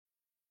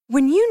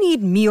When you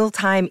need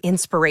mealtime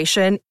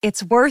inspiration,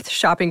 it's worth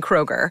shopping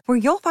Kroger, where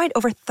you'll find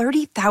over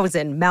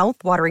 30,000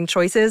 mouth-watering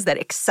choices that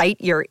excite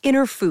your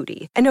inner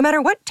foodie. And no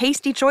matter what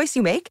tasty choice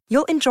you make,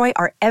 you'll enjoy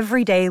our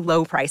everyday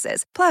low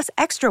prices, plus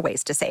extra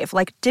ways to save,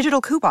 like digital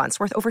coupons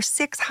worth over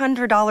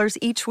 $600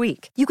 each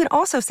week. You can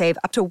also save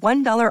up to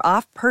 $1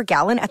 off per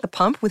gallon at the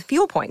pump with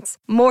fuel points.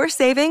 More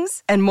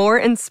savings and more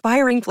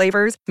inspiring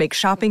flavors make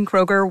shopping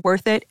Kroger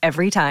worth it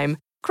every time.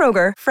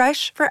 Kroger,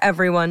 fresh for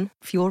everyone.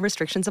 Fuel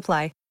restrictions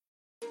apply.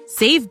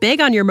 Save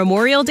big on your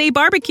Memorial Day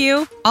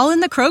barbecue, all in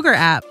the Kroger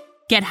app.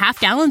 Get half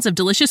gallons of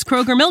delicious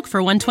Kroger milk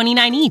for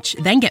 $1.29 each.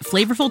 Then get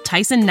flavorful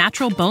Tyson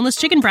natural boneless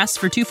chicken breasts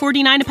for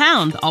 $2.49 a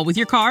pound, all with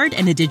your card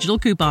and a digital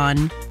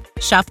coupon.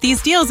 Shop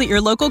these deals at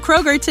your local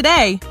Kroger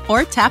today,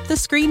 or tap the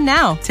screen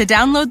now to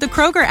download the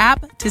Kroger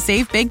app to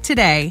save big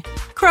today.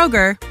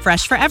 Kroger,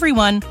 fresh for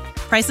everyone.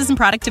 Prices and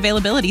product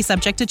availability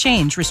subject to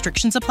change.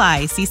 Restrictions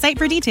apply. See site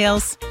for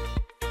details.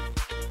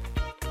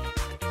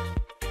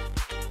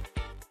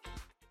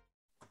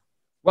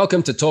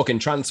 Welcome to Talking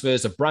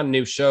Transfers, a brand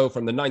new show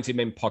from the 90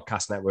 Min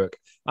Podcast Network.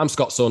 I'm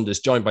Scott Saunders,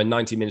 joined by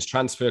 90 Min's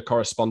transfer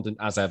correspondent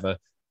as ever,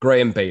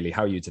 Graham Bailey.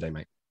 How are you today,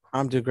 mate?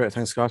 I'm doing great.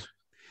 Thanks, Scott.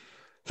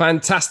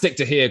 Fantastic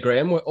to hear,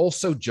 Graham. We're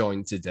also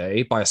joined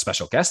today by a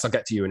special guest. I'll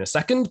get to you in a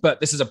second, but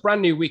this is a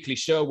brand new weekly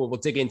show where we'll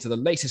dig into the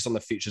latest on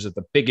the futures of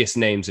the biggest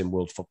names in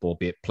world football,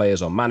 be it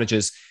players or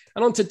managers.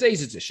 And on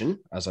today's edition,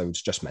 as I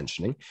was just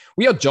mentioning,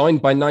 we are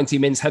joined by 90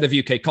 Min's head of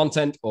UK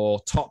content, or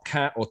Top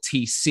Cat, or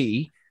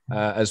TC,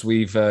 as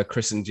we've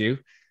christened you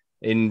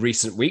in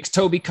recent weeks,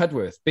 Toby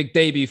Cudworth. Big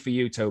debut for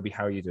you, Toby.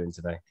 How are you doing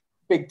today?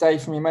 Big day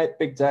for me, mate.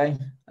 Big day.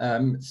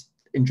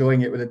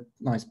 Enjoying it with a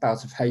nice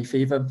bout of hay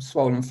fever,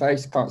 swollen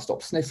face, can't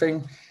stop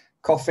sniffing,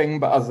 coughing.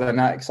 But other than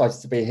that, excited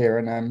to be here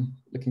and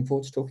looking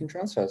forward to talking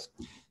transfers.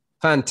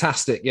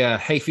 Fantastic. Yeah,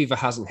 hay fever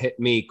hasn't hit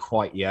me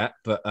quite yet,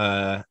 but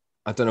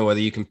I don't know whether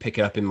you can pick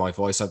it up in my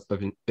voice. I've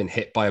been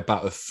hit by a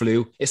bout of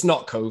flu. It's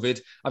not COVID.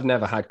 I've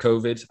never had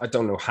COVID. I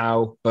don't know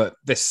how, but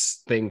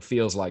this thing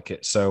feels like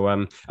it.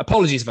 So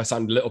apologies if I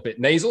sound a little bit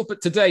nasal,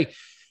 but today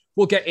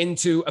we'll get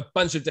into a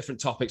bunch of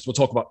different topics. We'll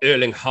talk about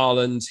Erling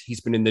Haaland.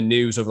 He's been in the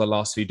news over the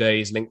last few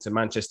days, linked to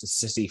Manchester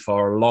City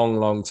for a long,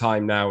 long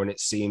time now, and it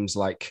seems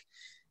like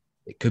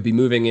it could be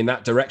moving in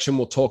that direction.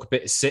 We'll talk a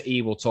bit of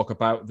City. We'll talk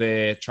about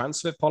their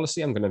transfer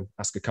policy. I'm going to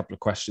ask a couple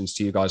of questions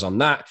to you guys on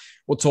that.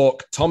 We'll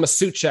talk Thomas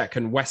Soucek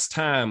and West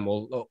Ham.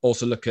 We'll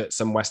also look at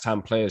some West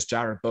Ham players,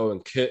 Jared Bowen,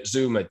 Kurt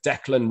Zouma,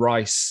 Declan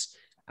Rice,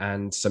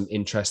 and some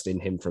interest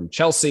in him from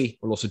Chelsea.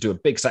 We'll also do a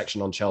big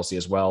section on Chelsea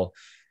as well,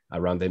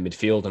 around their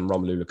midfield and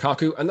Romelu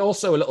Lukaku. And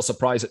also a little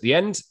surprise at the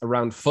end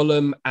around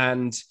Fulham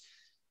and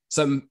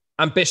some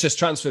ambitious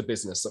transfer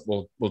business that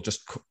we'll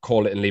just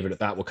call it and leave it at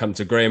that. We'll come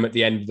to Graham at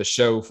the end of the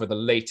show for the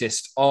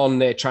latest on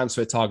their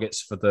transfer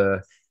targets for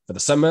the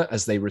summer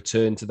as they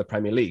return to the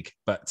Premier League.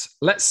 But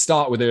let's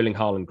start with Erling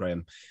Haaland,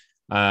 Graham.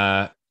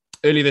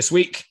 Early this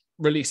week,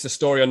 released a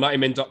story on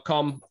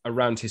 90min.com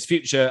around his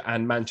future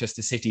and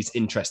Manchester City's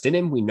interest in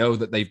him. We know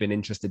that they've been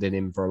interested in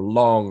him for a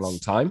long, long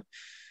time.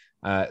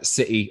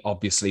 City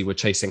obviously were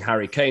chasing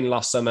Harry Kane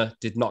last summer,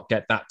 did not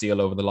get that deal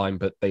over the line,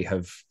 but they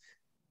have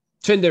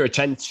turned their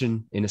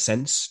attention, in a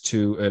sense,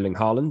 to Erling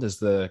Haaland as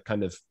the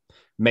kind of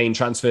main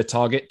transfer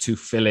target to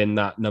fill in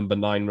that number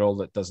 9 role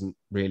that doesn't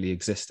really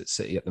exist at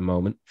City at the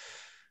moment.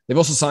 They've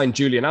also signed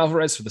Julian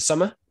Alvarez for the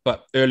summer,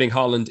 but Erling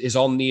Haaland is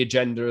on the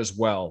agenda as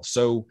well.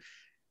 So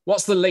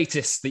what's the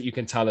latest that you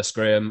can tell us,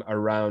 Graham,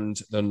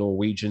 around the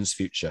Norwegian's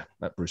future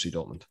at Borussia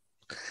Dortmund?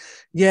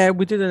 Yeah,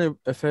 we did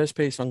a first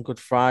piece on Good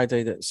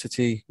Friday that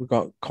City, we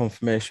got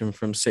confirmation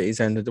from City's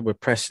end that we're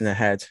pressing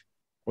ahead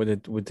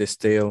with this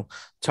deal.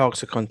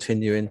 Talks are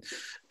continuing.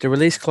 The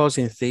release clause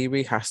in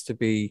theory has to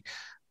be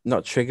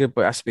not triggered,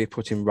 but it has to be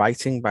put in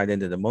writing by the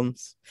end of the month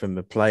from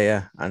the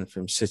player and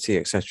from City,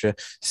 etc.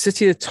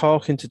 City are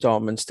talking to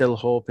Dortmund, still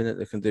hoping that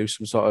they can do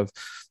some sort of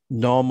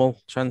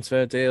normal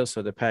transfer deal.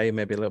 So they pay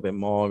maybe a little bit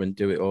more and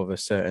do it over a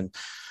certain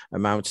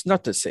amount.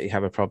 Not that City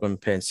have a problem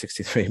paying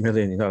 63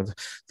 million,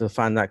 they'll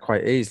find that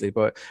quite easily,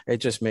 but it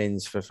just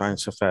means for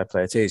financial fair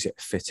play, it's easier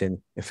to fit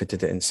in if we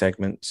did it in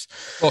segments.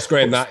 Of course,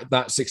 Graham,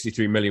 that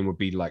 63 million would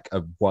be like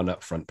a one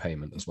upfront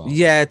payment as well.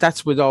 Yeah,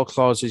 that's with all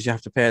clauses, you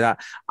have to pay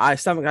that. I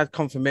still haven't had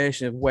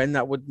confirmation of when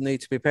that would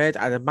need to be paid.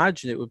 I'd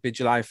imagine it would be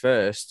July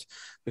 1st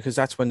because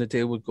that's when the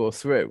deal would go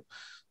through.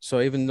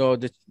 So even though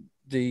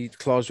the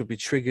clause would be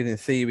triggered in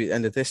theory at the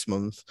end of this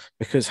month,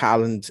 because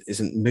Haaland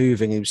isn't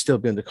moving, he would still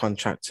be under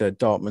contract to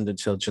Dortmund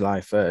until July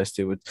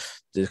 1st.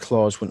 The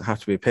clause wouldn't have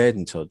to be paid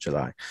until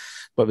July,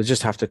 but we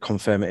just have to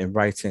confirm it in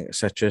writing,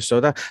 etc. So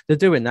that they're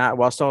doing that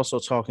whilst also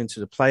talking to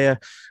the player.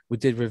 We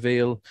did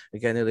reveal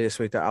again earlier this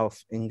week that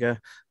Alf Inge,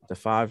 the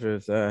father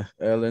of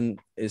Erling,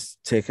 is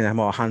taking a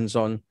more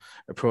hands-on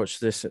approach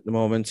to this at the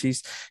moment.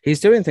 He's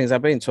doing things.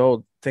 I've been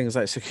told things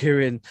like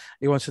securing.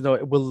 He wants to know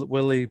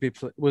will he be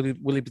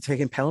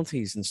taking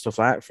penalties and stuff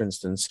like that, for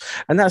instance.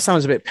 And that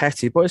sounds a bit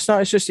petty, but it's not.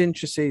 It's just the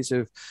intricacies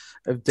of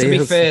deals. To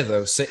be fair,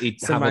 though, City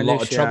have a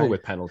lot of trouble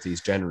with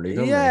penalties generally,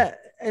 don't they?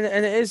 And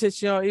it is, it's,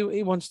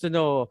 he wants to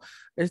know,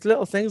 it's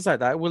little things like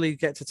that. Will he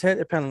get to take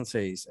the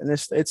penalties? And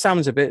it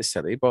sounds a bit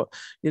silly, but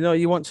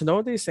you want to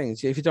know these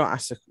things. If you don't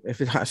ask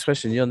a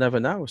question, you'll never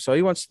know. So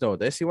he wants to know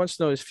this. He wants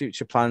to know his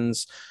future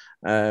plans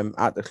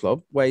at the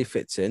club, where he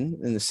fits in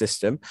the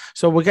system.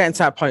 So we're getting to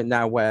that point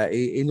now where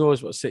he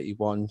knows what City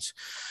wants.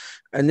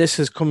 And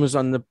this comes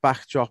on the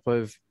backdrop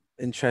of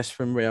interest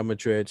from Real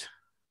Madrid,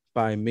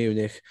 Bayern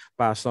Munich,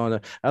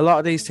 Barcelona. A lot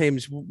of these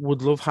teams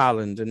would love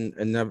Haaland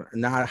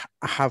and I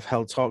have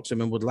held talks to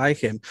him and would like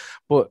him.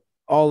 But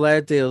all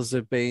their deals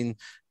have been,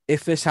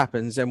 if this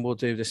happens, then we'll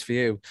do this for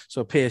you.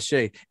 So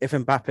PSG, if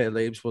Mbappe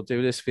leaves, we'll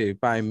do this for you.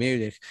 Bayern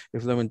Munich,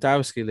 if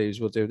Lewandowski leaves,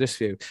 we'll do this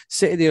for you.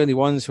 City are the only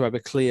ones who have a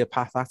clear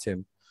path at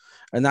him.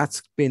 And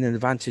that's been an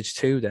advantage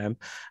to them.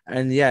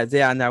 And yeah,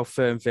 they are now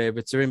firm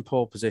favourites. They're in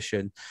pole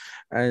position.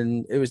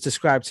 And it was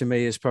described to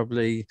me as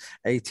probably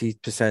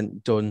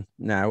 80% done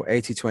now,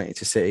 80-20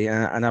 to City.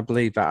 And I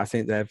believe that. I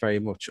think they're very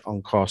much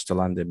on course to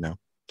landing now.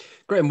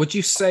 Graham, would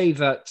you say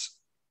that,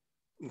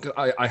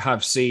 I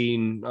have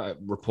seen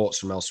reports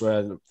from elsewhere,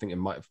 I think it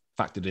might have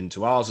factored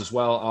into ours as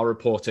well, are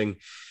reporting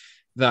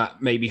that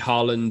maybe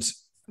Haaland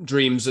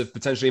dreams of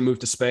potentially a move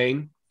to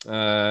Spain,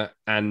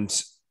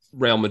 and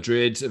Real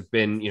Madrid have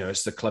been,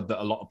 it's the club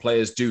that a lot of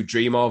players do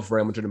dream of,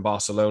 Real Madrid and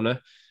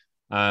Barcelona.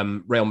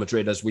 Real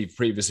Madrid, as we've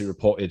previously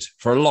reported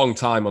for a long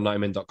time on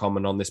 90min.com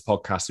and on this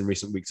podcast in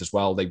recent weeks as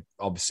well, they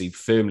obviously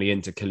firmly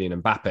into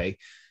Kylian Mbappe.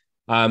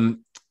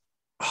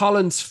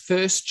 Haaland's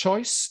first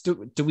choice,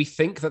 do we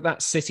think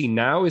that's City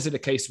now? Is it a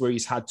case where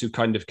he's had to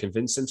kind of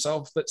convince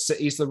himself that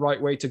City's the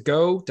right way to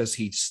go? Does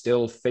he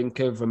still think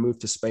of a move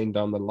to Spain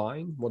down the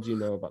line? What do you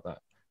know about that?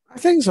 I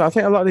think so. I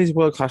think a lot of these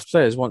world-class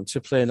players want to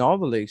play in all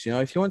the leagues.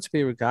 If you want to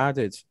be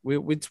regarded,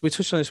 we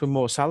touched on this with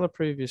Mo Salah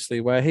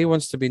previously, where he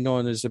wants to be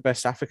known as the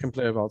best African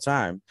player of all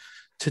time.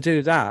 To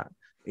do that,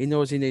 he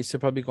knows he needs to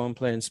probably go and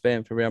play in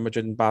Spain for Real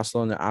Madrid and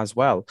Barcelona as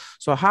well.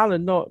 So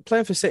Haaland,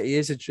 playing for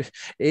City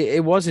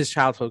it was his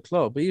childhood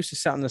club. He used to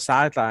sit on the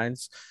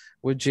sidelines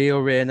with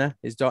Gio Reyna,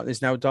 his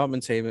now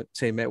Dortmund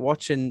teammate,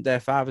 watching their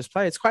fathers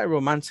play. It's quite a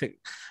romantic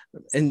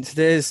in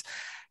today's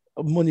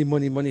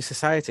money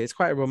society. It's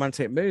quite a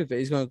romantic move that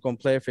he's going to go and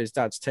play for his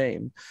dad's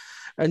team.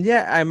 And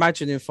yeah, I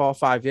imagine in 4 or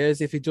 5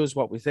 years, if he does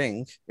what we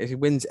think, if he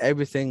wins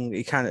everything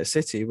he can at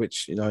City,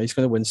 which he's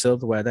going to win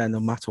silverware there no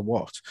matter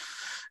what,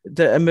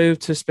 that a move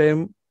to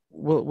Spain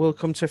will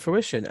come to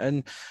fruition.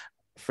 And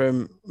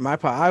from my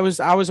part, I was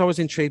always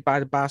intrigued by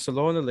the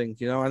Barcelona link,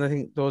 and I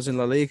think those in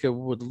La Liga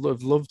would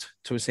have loved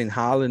to have seen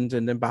Haaland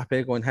and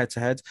Mbappe going head to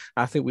head.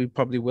 I think we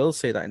probably will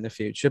see that in the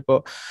future,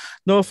 but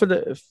no, for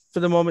the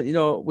moment,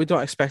 we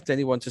don't expect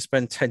anyone to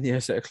spend 10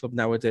 years at a club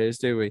nowadays,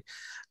 do we?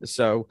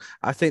 So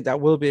I think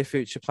that will be a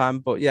future plan.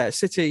 But yeah,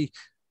 City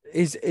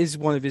is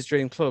one of his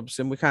dream clubs,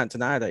 and we can't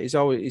deny that.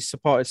 He's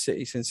supported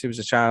City since he was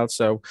a child.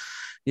 So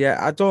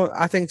yeah,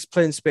 I think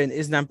playing Spain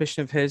is an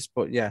ambition of his,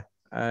 but yeah.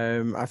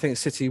 I think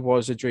City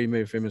was a dream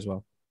move for him as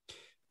well.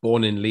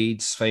 Born in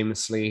Leeds,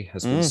 famously,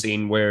 has been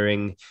seen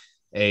wearing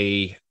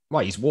he's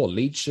worn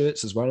Leeds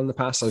shirts as well in the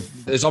past. So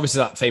there's obviously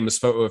that famous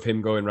photo of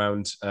him going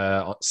around,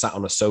 sat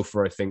on a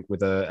sofa, I think,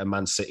 with a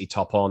Man City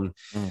top on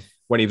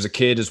when he was a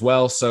kid as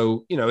well.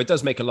 So, it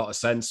does make a lot of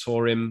sense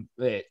for him.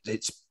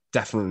 It's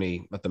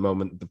definitely, at the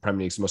moment, the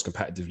Premier League's the most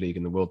competitive league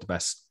in the world.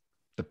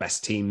 The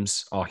best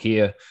teams are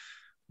here.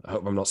 I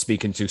hope I'm not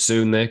speaking too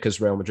soon there, because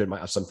Real Madrid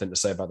might have something to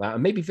say about that,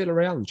 and maybe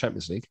Villarreal in the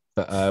Champions League.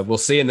 But we'll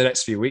see in the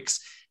next few weeks.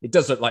 It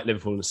does look like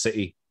Liverpool and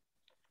City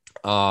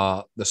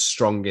are the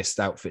strongest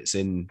outfits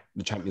in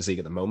the Champions League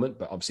at the moment,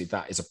 but obviously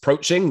that is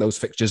approaching. Those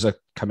fixtures are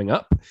coming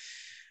up.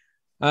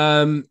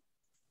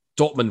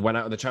 Dortmund went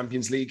out of the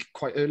Champions League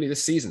quite early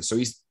this season,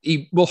 so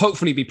he will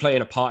hopefully be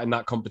playing a part in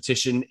that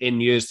competition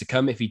in years to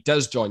come if he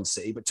does join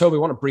City. But Toby, I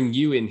want to bring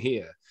you in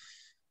here.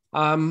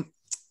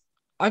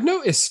 I've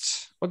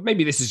noticed, well,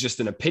 maybe this is just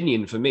an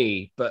opinion for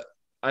me, but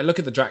I look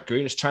at the Jack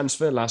Grealish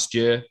transfer last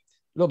year, a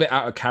little bit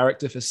out of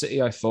character for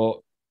City. I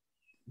thought,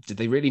 did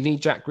they really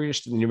need Jack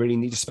Grealish? Did they really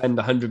need to spend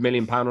 £100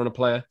 million on a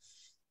player?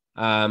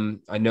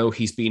 I know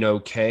he's been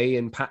okay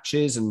in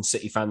patches and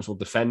City fans will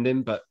defend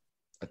him, but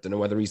I don't know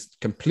whether he's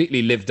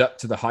completely lived up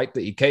to the hype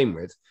that he came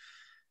with.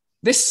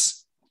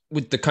 This,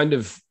 with the kind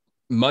of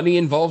money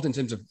involved in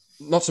terms of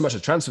not so much a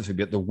transfer fee,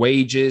 but the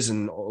wages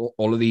and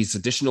all of these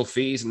additional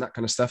fees and that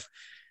kind of stuff,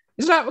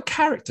 is it out of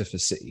character for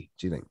City,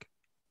 do you think?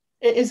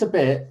 It is a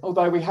bit,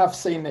 although we have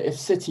seen that if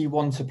City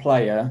want a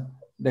player,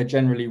 they're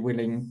generally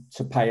willing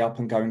to pay up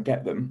and go and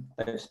get them.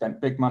 They've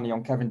spent big money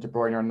on Kevin De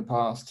Bruyne in the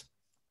past,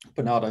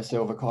 Bernardo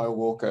Silva, Kyle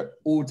Walker,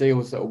 all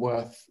deals that are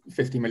worth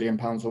 £50 million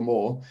or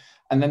more.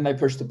 And then they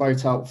pushed the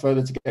boat out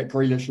further to get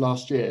Grealish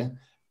last year,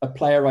 a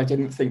player I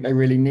didn't think they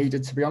really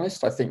needed, to be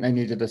honest. I think they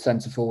needed a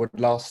centre-forward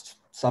last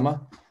summer.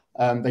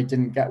 They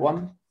didn't get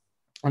one.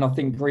 And I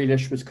think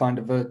Grealish was kind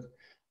of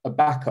a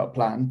backup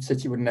plan.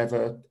 City would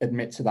never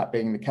admit to that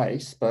being the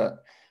case,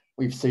 but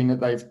we've seen that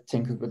they've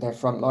tinkered with their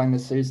front line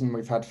this season.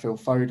 We've had Phil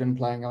Foden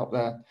playing up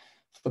there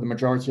for the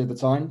majority of the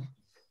time.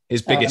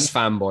 His biggest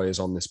fanboy is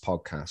on this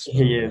podcast.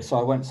 He is, so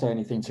I won't say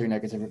anything too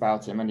negative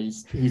about him, and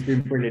he's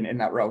been brilliant in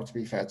that role, to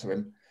be fair to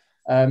him.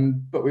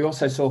 But we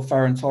also saw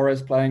Ferran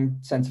Torres playing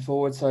centre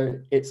forward, so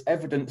it's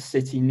evident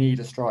City need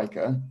a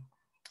striker.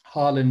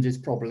 Haaland is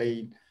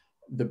probably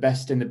the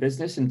best in the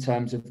business in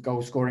terms of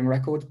goal scoring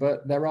record,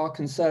 but there are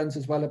concerns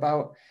as well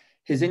about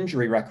his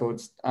injury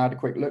records. I had a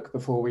quick look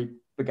before we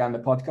began the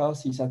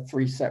podcast. He's had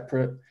 3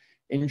 separate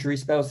injury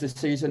spells this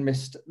season,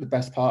 missed the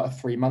best part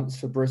of 3 months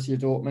for Borussia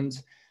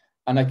Dortmund.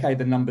 And okay,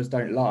 the numbers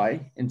don't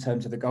lie in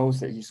terms of the goals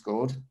that he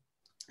scored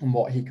and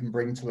what he can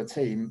bring to a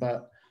team,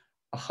 but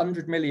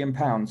 £100 million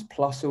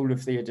plus all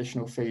of the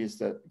additional fees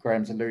that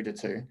Graham's alluded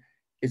to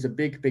is a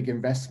big, big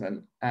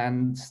investment.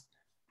 And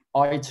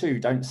I too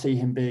don't see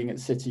him being at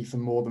City for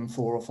more than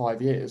 4 or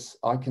 5 years.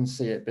 I can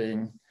see it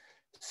being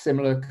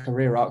similar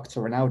career arc to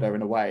Ronaldo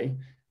in a way,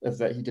 of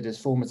that he did his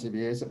formative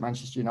years at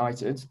Manchester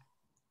United,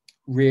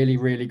 really,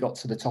 really got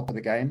to the top of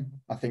the game.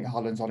 I think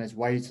Haaland's on his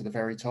way to the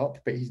very top,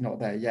 but he's not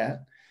there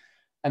yet.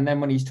 And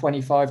then when he's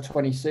 25,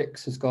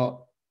 26, has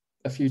got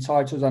a few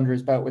titles under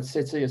his belt with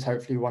City, has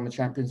hopefully won the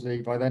Champions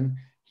League by then,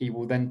 he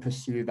will then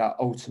pursue that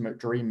ultimate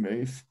dream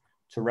move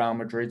to Real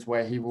Madrid,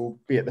 where he will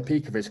be at the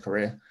peak of his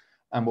career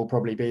and will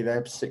probably be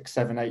there 6,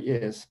 7, 8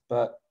 years.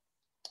 But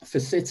for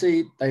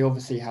City, they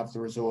obviously have the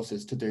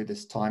resources to do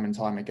this time and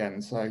time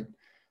again. So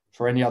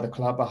for any other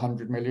club,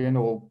 100 million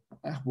or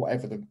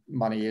whatever the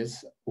money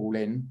is, all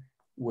in,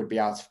 would be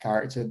out of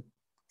character.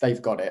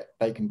 They've got it.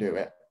 They can do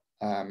it.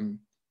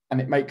 And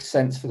it makes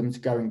sense for them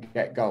to go and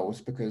get goals,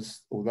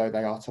 because although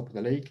they are top of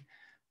the league,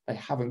 they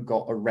haven't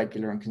got a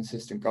regular and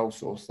consistent goal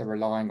source. They're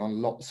relying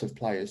on lots of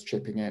players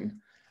chipping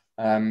in.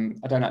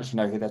 I don't actually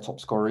know who their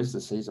top scorer is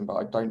this season, but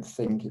I don't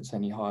think it's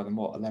any higher than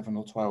 11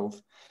 or 12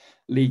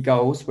 league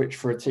goals, which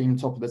for a team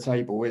top of the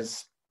table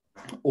is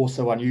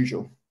also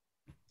unusual.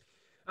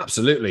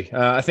 Absolutely.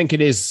 I think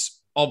it is,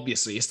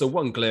 obviously, it's the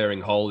one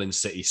glaring hole in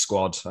City's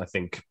squad. I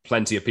think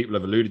plenty of people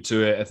have alluded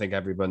to it. I think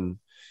everyone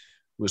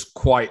was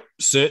quite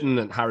certain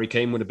that Harry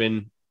Kane would have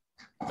been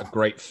a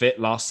great fit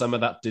last summer.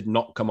 That did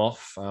not come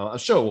off. I'm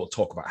sure we'll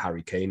talk about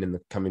Harry Kane in the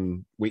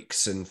coming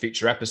weeks and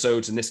future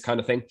episodes and this kind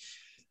of thing.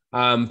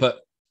 But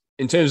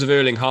in terms of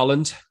Erling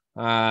Haaland,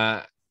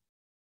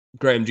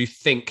 Graham, do you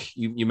think,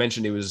 you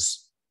mentioned it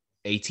was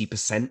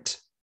 80%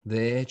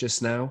 there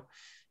just now.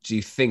 Do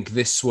you think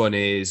this one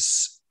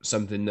is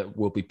something that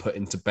will be put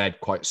into bed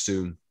quite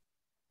soon?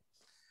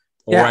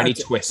 Or any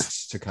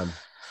twists to come?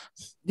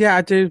 Yeah,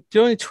 I do.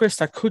 The only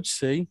twist I could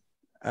see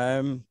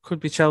could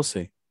be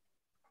Chelsea.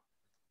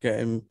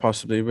 Getting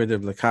possibly rid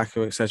of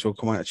Lukaku, etc. will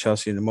come out of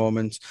Chelsea in a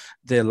moment.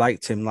 They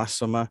liked him last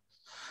summer.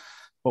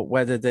 But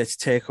whether this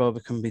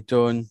takeover can be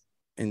done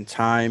in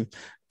time,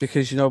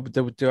 because, they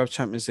do have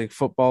Champions League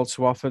football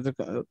to offer.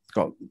 They've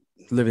got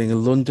living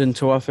in London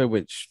to offer,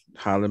 which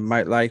Haaland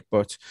might like.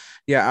 But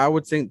yeah, I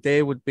would think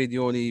they would be the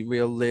only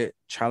real late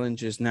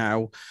challengers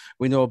now.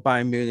 We know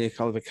Bayern Munich,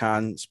 Oliver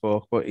Kahn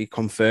spoke, but he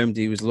confirmed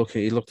he looked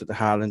at the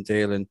Haaland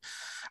deal, and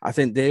I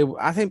think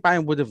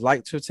Bayern would have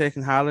liked to have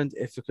taken Haaland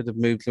if they could have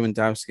moved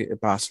Lewandowski to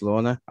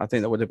Barcelona. I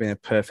think that would have been a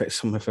perfect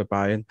summer for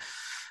Bayern.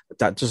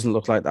 That doesn't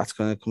look like that's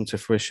going to come to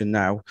fruition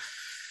now.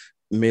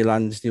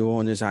 Milan's new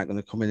owners aren't going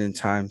to come in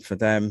time for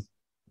them.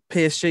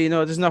 PSG,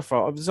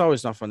 there's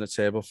always enough on the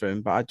table for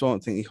him, but I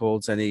don't think he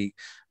holds any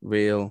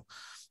real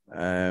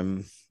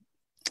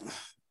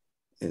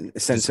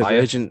sense of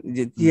urgent.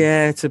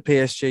 Yeah, to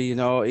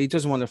PSG, he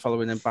doesn't want to follow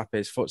in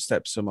Mbappe's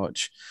footsteps so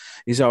much.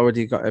 He's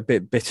already got a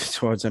bit bitter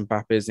towards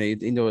Mbappe, isn't he?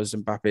 He knows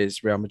Mbappe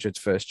is Real Madrid's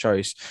first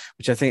choice,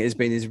 which I think has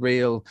been his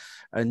real,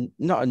 and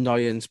not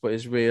annoyance, but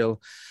his real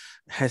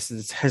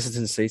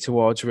hesitancy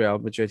towards Real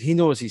Madrid. He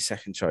knows he's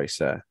second choice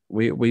there.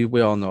 We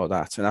all know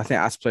that, and I think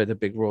that's played a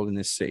big role in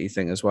this City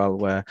thing as well,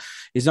 where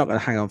he's not going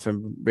to hang on for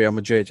Real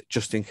Madrid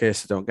just in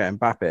case they don't get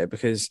Mbappe,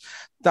 because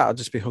that'll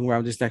just be hung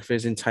around his neck for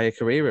his entire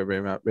career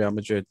at Real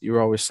Madrid.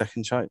 You're always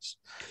second choice.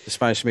 The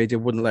Spanish media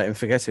wouldn't let him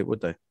forget it,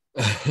 would they?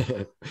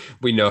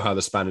 We know how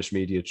the Spanish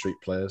media treat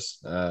players.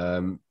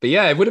 But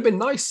yeah, it would have been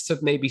nice to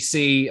maybe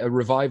see a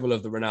revival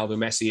of the Ronaldo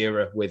Messi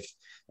era with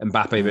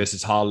Mbappe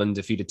versus Haaland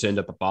if he'd have turned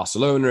up at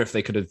Barcelona, if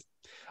they could have.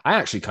 I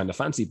actually kind of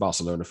fancied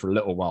Barcelona for a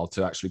little while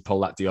to actually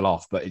pull that deal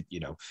off, but it's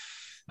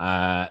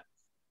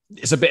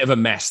a bit of a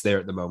mess there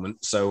at the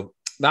moment. So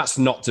that's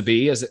not to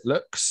be as it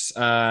looks.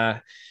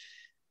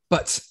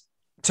 But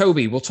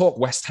Toby, we'll talk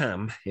West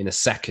Ham in a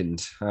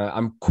second.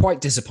 I'm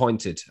quite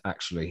disappointed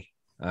actually.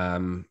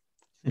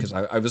 Because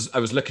I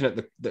was looking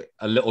at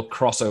a little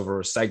crossover,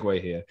 a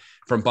segue here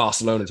from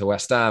Barcelona to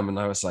West Ham, and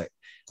I was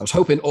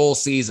hoping all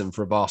season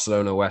for a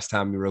Barcelona-West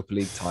Ham Europa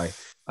League tie.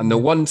 And the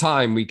one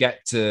time we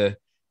get to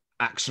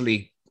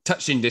actually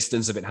touching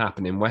distance of it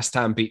happening, West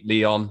Ham beat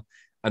Lyon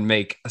and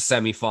make a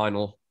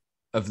semi-final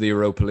of the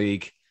Europa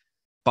League.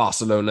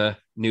 Barcelona,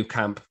 new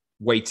camp,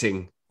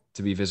 waiting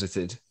to be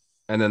visited.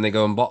 And then they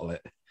go and bottle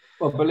it.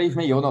 Well, believe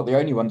me, you're not the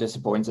only one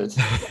disappointed.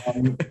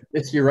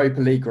 This Europa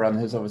League run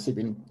has obviously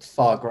been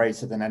far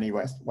greater than any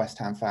West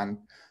Ham fan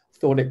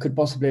thought it could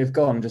possibly have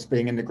gone. Just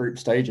being in the group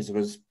stages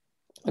was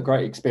a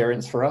great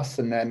experience for us.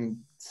 And then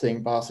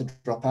seeing Barca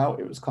drop out.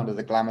 It was kind of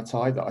the glamour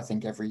tie that I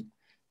think every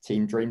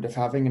team dreamed of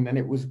having. And then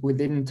it was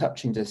within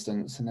touching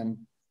distance. And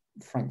then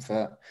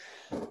Frankfurt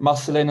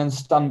muscle in and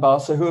stun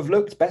Barca, who have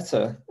looked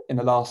better in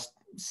the last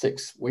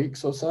 6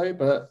 weeks or so,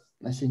 but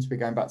they seem to be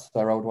going back to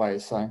their old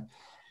ways. So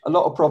a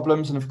lot of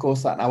problems. And of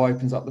course, that now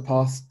opens up the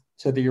path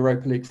to the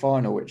Europa League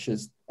final, which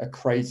is a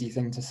crazy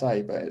thing to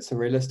say, but it's a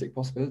realistic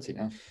possibility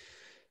now.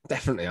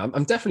 Definitely.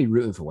 I'm definitely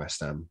rooting for West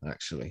Ham,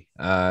 actually.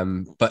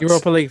 But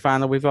Europa League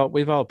final,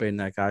 we've all been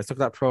there, guys. Look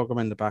at that programme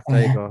in the back.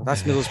 There you go.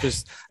 That's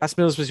Middlesbrough's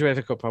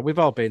UEFA Cup. We've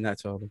all been there,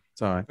 Toby.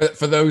 It's all right. But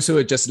for those who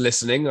are just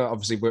listening,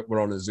 obviously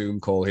we're on a Zoom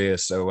call here,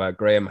 so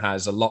Graham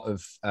has a lot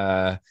of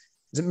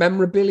is it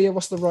memorabilia?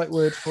 What's the right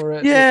word for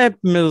it? Yeah,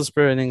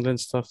 Middlesbrough and England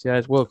stuff. Yeah,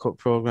 it's World Cup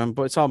programme,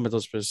 but it's all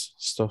Middlesbrough's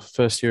stuff.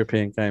 First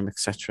European game,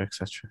 etc.,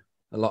 etc.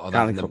 A lot of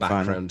that in the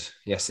background. Final.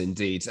 Yes,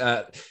 indeed.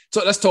 So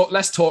let's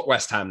talk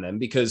West Ham then,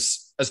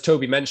 because as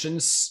Toby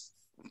mentions,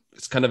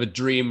 it's kind of a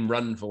dream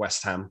run for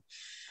West Ham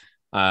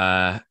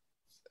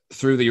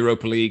through the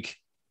Europa League.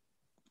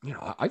 You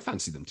know, I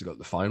fancy them to go to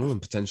the final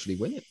and potentially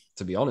win it,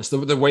 to be honest.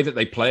 The way that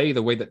they play,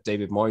 the way that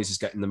David Moyes is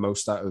getting the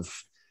most out of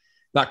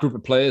that group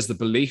of players, the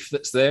belief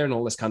that's there and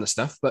all this kind of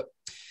stuff. But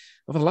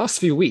over the last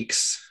few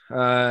weeks,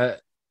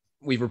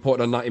 we've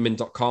reported on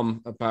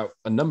 90min.com about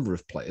a number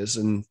of players,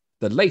 and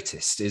the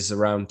latest is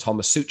around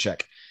Thomas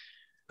Soucek,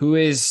 who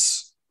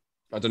is,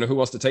 I don't know who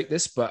wants to take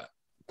this, but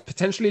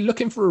potentially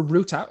looking for a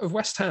route out of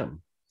West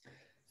Ham.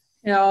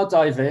 Yeah, I'll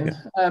dive in.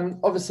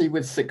 Obviously,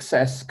 with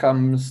success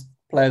comes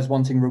players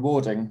wanting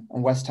rewarding,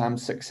 and West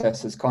Ham's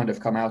success has kind of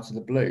come out of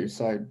the blue.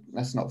 So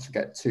let's not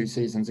forget 2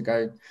 seasons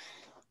ago,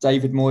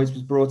 David Moyes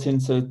was brought in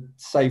to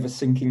save a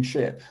sinking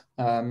ship.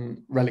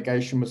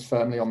 Relegation was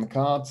firmly on the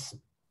cards.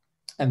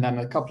 And then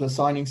a couple of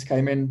signings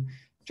came in.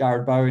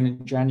 Jared Bowen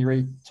in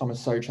January,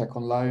 Thomas Soucek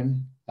on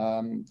loan.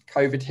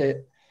 COVID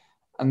hit.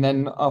 And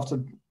then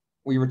after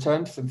we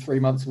returned from 3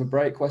 months of a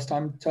break, West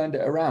Ham turned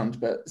it around.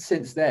 But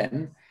since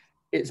then,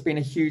 it's been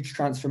a huge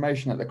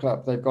transformation at the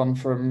club. They've gone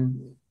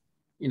from,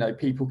 you know,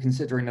 people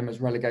considering them as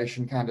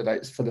relegation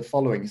candidates for the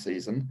following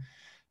season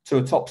to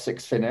a top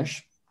 6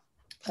 finish.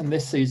 And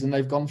this season,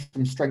 they've gone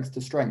from strength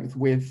to strength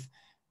with,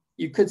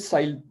 you could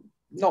say,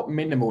 not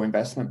minimal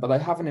investment, but they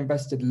haven't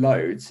invested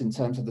loads in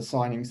terms of the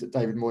signings that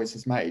David Moyes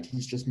has made.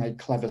 He's just made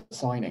clever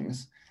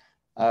signings.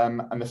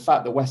 And the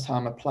fact that West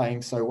Ham are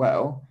playing so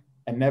well,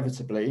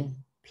 inevitably,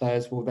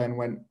 players will then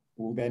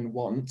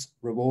want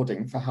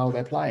rewarding for how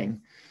they're playing.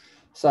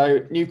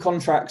 So new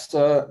contracts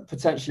are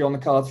potentially on the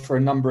cards for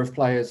a number of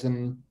players,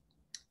 and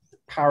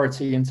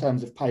parity in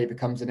terms of pay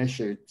becomes an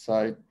issue.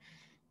 So,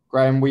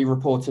 Graham, we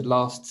reported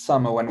last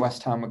summer when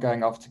West Ham were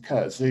going after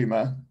Kurt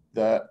Zouma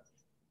that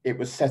it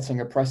was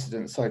setting a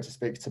precedent, so to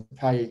speak, to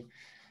pay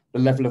the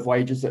level of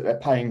wages that they're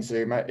paying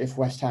Zouma if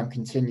West Ham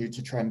continued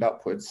to trend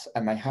upwards,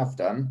 and they have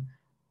done.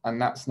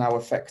 And that's now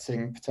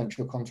affecting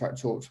potential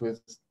contract talks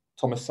with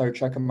Thomas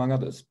Soucek, among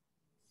others.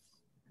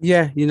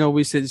 Yeah, you know,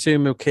 we said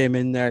Zouma came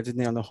in there, didn't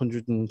he, on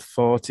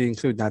 140,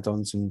 including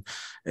add-ons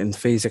and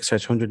fees,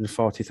 etc.,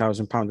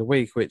 £140,000 a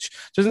week, which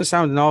doesn't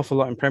sound an awful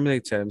lot in Premier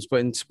League terms, but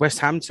in West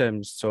Ham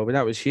terms, Toby,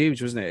 that was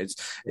huge, wasn't it?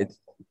 It's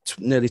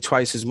nearly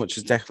twice as much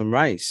as Declan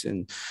Rice.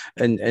 And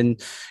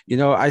you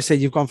know, I say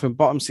you've gone from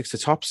bottom 6 to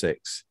top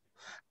 6.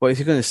 But if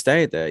you're going to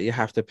stay there, you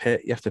have to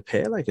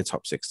pay like a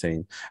top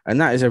 16,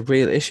 and that is a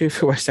real issue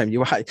for West Ham.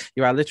 You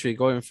are literally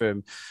going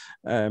from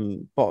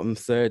bottom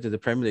third of the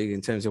Premier League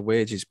in terms of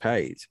wages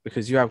paid,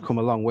 because you have come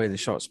a long way in a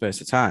short space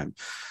of time.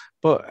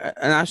 But,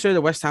 and I'm sure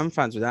the West Ham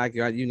fans would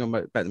argue, you know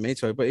better than me,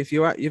 Toy, but if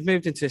you've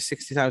moved into a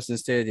 60,000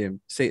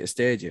 seater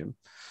stadium,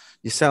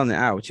 you're selling it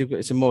out.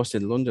 It's the most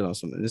in London or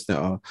something, isn't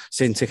it? Or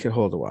seeing ticket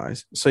holder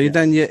wise. So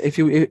if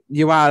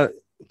you are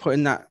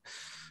putting that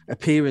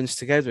appearance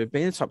together with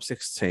being a top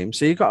 6 team,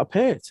 so you got to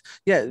pay it.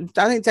 Yeah,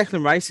 I think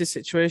Declan Rice's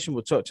situation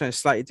will touch on is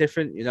slightly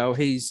different. You know,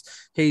 he's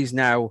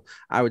now,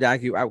 I would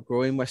argue,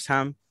 outgrowing West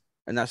Ham,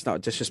 and that's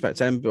not disrespect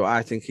to him, but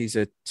I think he's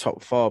a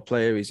top 4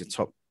 player.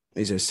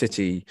 He's a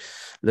City,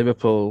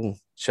 Liverpool,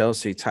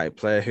 Chelsea type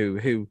player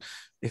who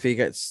if he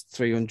gets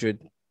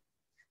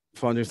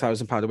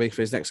 400,000 pounds a week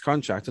for his next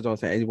contract, I don't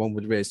think anyone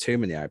would raise too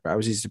many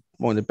eyebrows. He's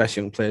one of the best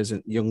young players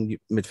and young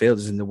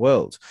midfielders in the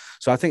world.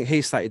 So I think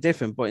he's slightly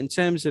different. But in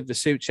terms of the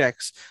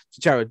Souceks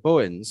to Jared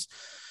Bowens,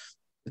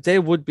 they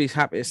would be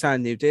happy to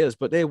sign new deals,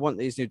 but they want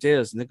these new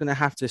deals, and they're going to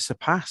have to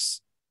surpass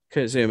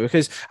Kurt Zouma,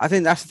 because I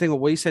think that's the thing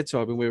what we said to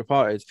him when we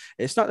reported.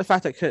 It's not the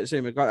fact that Kurt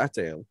Zouma got that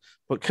deal,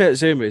 but Kurt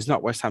Zouma is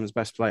not West Ham's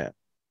best player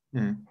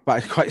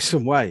by quite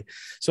some way.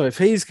 So if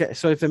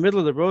the middle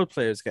of the road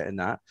player is getting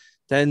that,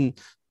 then,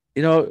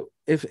 you know,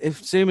 if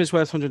Zuma's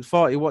worth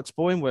 140, what's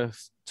Bowen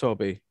worth,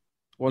 Toby?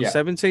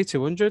 170,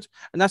 200?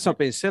 And that's not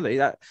being silly.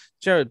 That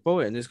Jared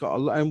Bowen has got a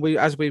lot, and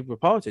as we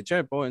reported,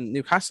 Jared Bowen,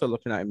 Newcastle are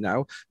looking at him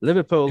now.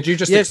 Liverpool. Could you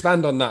just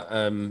expand on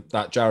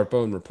that Jared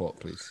Bowen report,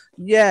 please?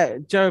 Yeah,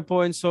 Jared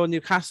Bowen saw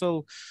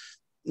Newcastle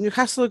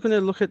Newcastle are going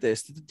to look at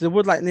this. They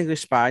would like an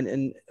English spine,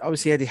 and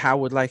obviously Eddie Howe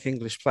would like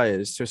English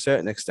players to a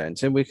certain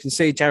extent. And we can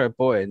see Jared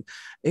Bowen,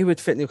 he would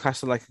fit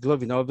Newcastle like a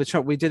glove.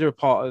 We did a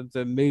report of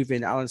the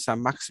moving Alan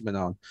Saint-Maximin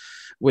on,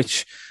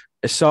 which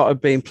is sort of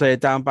being played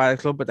down by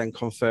the club, but then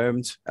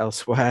confirmed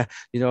elsewhere.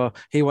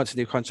 He wants a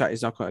new contract.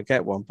 He's not going to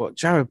get one. But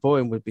Jared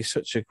Bowen would be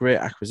such a great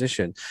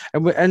acquisition.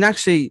 And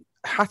actually,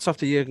 hats off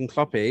to Jurgen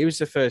Klopp here. He was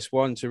the first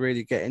one to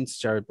really get into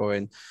Jared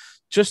Bowen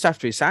just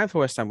after he signed for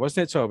West Ham,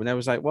 wasn't it, Toby? And I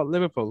was like, what,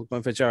 Liverpool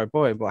going for Jared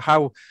Bowen? But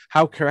how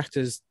correct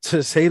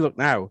does he look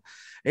now?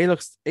 He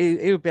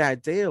would be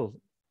ideal,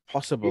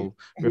 possible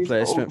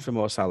replacement for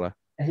Mo Salah.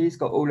 He's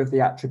got all of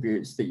the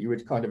attributes that you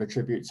would kind of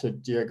attribute to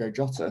Diogo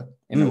Jota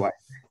in a way.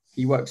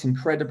 He works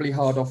incredibly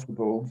hard off the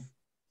ball.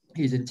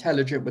 He's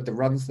intelligent with the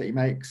runs that he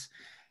makes.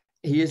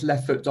 He is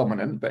left foot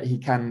dominant, but he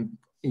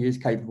is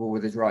capable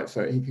with his right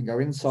foot. He can go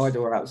inside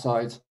or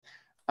outside.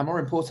 And more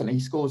importantly, he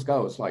scores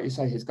goals. Like you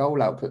say, his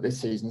goal output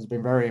this season has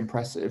been very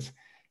impressive.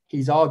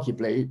 He's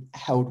arguably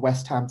held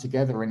West Ham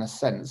together in a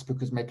sense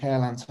because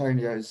Michail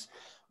Antonio's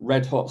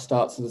red-hot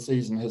start to the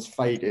season has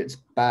faded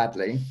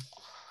badly.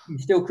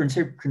 He's still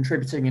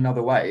contributing in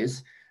other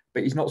ways,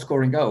 but he's not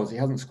scoring goals. He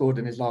hasn't scored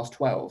in his last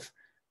 12.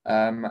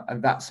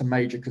 And that's a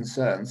major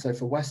concern. So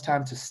for West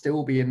Ham to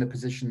still be in the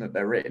position that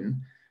they're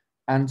in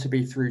and to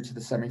be through to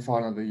the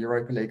semi-final of the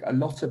Europa League, a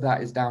lot of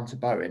that is down to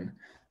Bowen.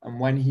 And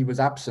when he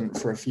was absent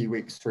for a few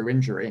weeks through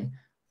injury,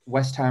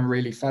 West Ham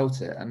really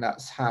felt it. And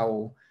that's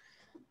how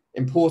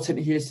important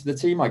he is to the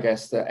team, I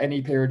guess, that any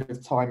period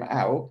of time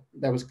out,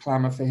 there was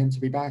clamour for him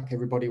to be back.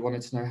 Everybody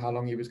wanted to know how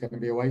long he was going to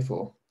be away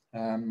for.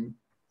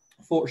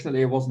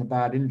 Fortunately, it wasn't a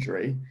bad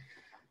injury.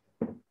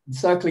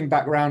 Circling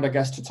back round, I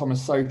guess, to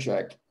Thomas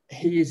Soucek,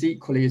 he is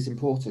equally as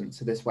important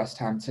to this West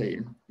Ham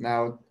team.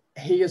 Now,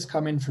 he has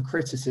come in for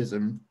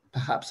criticism,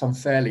 perhaps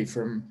unfairly,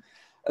 from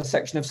a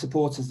section of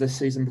supporters this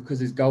season because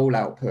his goal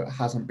output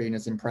hasn't been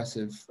as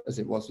impressive as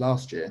it was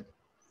last year.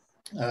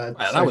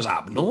 That was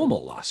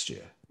abnormal last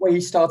year. Well,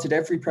 he started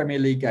every Premier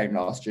League game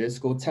last year,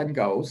 scored 10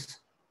 goals,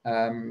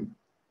 and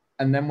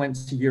then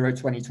went to Euro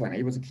 2020.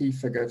 He was a key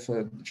figure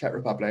for the Czech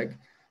Republic,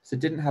 so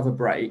didn't have a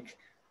break.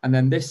 And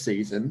then this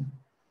season,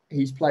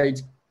 he's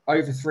played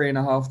over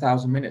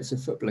 3,500 minutes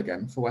of football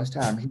again for West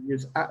Ham. He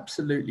is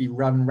absolutely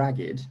run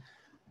ragged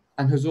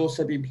and has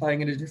also been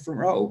playing in a different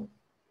role.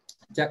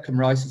 Declan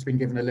Rice has been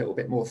given a little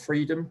bit more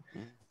freedom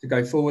to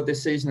go forward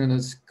this season and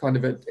has kind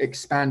of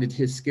expanded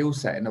his skill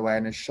set in a way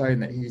and has shown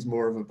that he's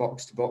more of a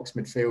box-to-box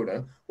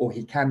midfielder, or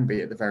he can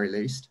be at the very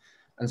least.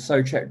 And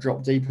Soucek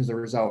dropped deep as a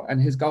result.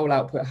 And his goal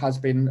output has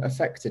been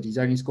affected. He's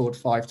only scored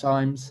 5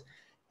 times.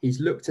 He's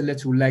looked a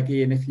little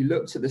leggy. And if you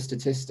looked at the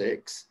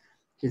statistics,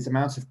 his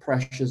amount of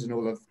pressures and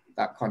all of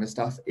that kind of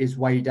stuff is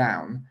way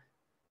down.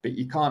 But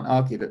you can't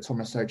argue that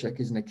Thomas Soucek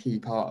isn't a key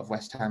part of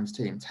West Ham's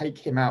team. Take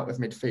him out of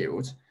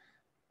midfield.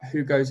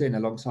 Who goes in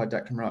alongside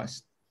Declan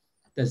Rice?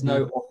 There's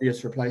no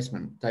obvious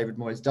replacement. David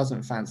Moyes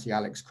doesn't fancy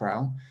Alex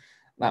Crowell.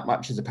 That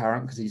much is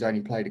apparent because he's only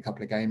played a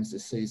couple of games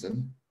this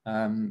season.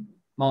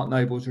 Mark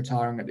Noble's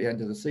retiring at the end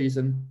of the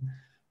season.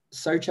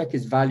 Soucek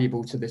is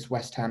valuable to this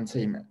West Ham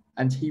team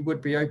and he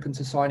would be open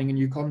to signing a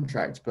new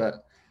contract,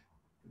 but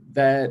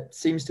there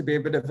seems to be a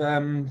bit of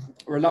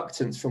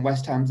reluctance from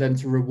West Ham's end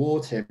to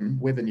reward him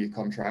with a new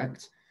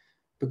contract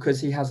because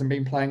he hasn't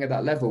been playing at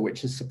that level,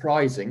 which is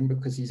surprising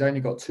because he's only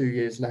got 2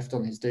 years left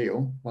on his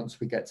deal once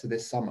we get to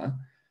this summer.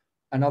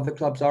 And other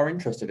clubs are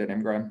interested in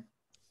him, Graham.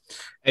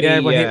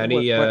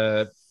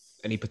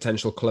 Any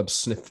potential clubs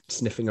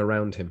sniffing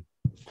around him?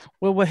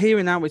 Well, we're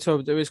hearing now.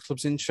 There is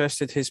clubs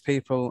interested. His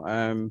people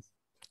are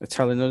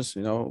telling us,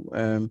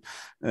 that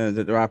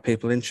there are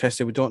people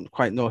interested. We don't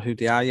quite know who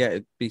they are yet.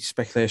 It'd be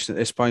speculation at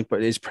this point,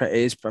 but it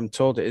is. I'm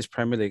told it is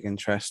Premier League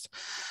interest.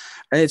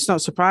 And it's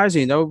not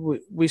surprising,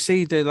 we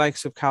see the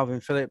likes of Calvin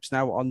Phillips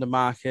now on the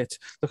market.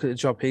 Look at the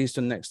job he's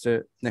done next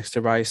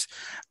to Rice.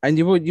 And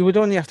you would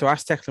only have to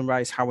ask Declan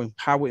Rice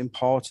how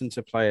important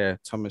a player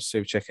Thomas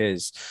Soucek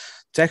is.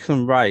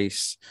 Declan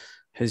Rice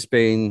has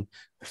been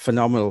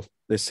phenomenal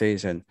this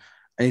season.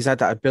 And he's had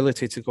that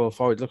ability to go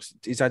forward.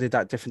 He's added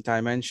that different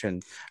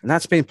dimension. And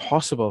that's been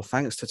possible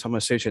thanks to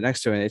Thomas Soucek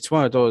next to him. It's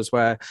one of those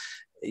where,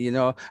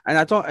 and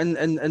I don't,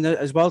 and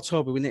as well,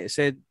 Toby, we need to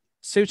say,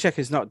 Soucek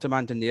is not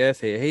demanding the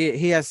earth here.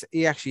 He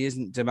actually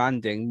isn't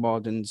demanding more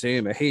than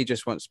Zuma. He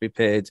just wants to be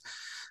paid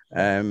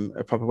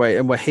a proper way.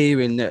 And we're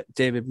hearing that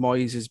David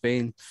Moyes has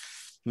been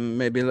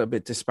maybe a little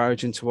bit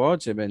disparaging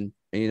towards him. And,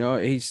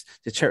 he's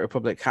the Czech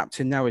Republic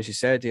captain now, as you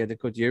said. He had a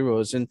good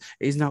Euros and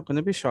he's not going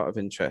to be short of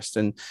interest.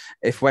 And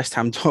if West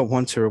Ham don't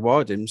want to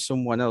reward him,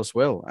 someone else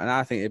will. And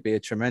I think it'd be a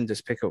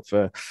tremendous pickup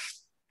for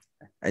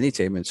any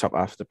team in top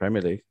half of the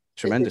Premier League.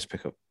 Tremendous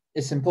pickup.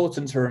 It's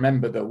important to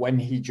remember that when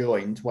he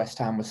joined, West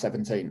Ham was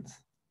 17th.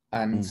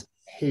 And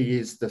he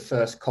is the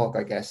first cog,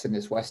 I guess, in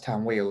this West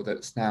Ham wheel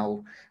that's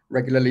now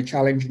regularly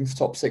challenging for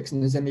top 6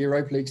 and is in the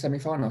Europa League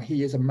semi-final.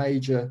 He is a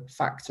major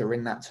factor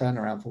in that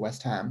turnaround for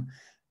West Ham.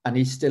 And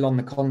he's still on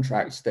the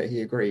contract that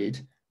he agreed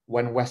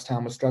when West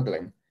Ham was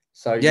struggling.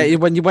 So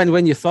when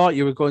you thought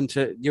you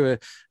were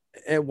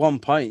at one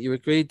point you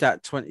agreed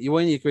that you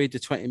only agreed the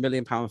 £20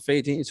 million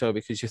fee, didn't you, Toby?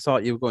 Because you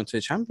thought you were going to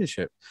the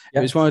Championship. Yep.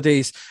 It was one of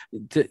these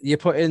you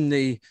put in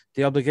the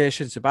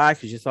obligation to buy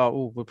because you thought,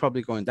 oh, we're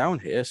probably going down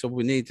here, so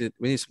we need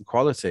some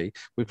quality.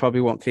 We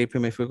probably won't keep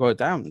him if we go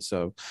down.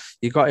 So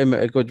you got him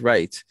at a good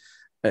rate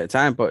at the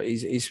time, but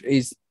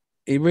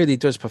he really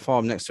does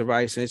perform next to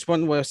Rice, and it's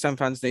one where some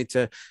fans need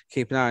to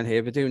keep an eye on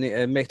here. We do need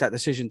to make that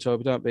decision,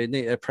 Toby, don't we?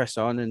 Need to press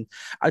on, and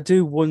I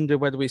do wonder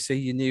whether we see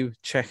your new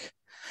Czech.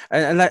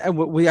 And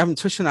we haven't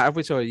touched on that, have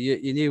we? So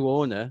your new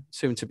owner,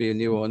 soon to be a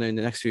new owner in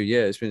the next few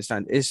years, we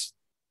understand, is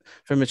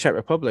from the Czech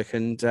Republic,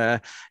 and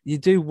you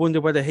do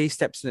wonder whether he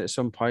steps in at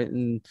some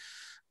point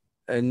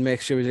and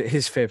makes sure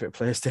his favourite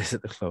player stays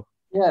at the club.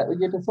 Yeah,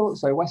 you'd have thought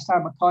so. West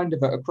Ham are kind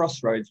of at a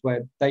crossroads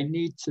where they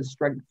need to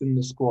strengthen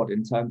the squad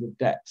in terms of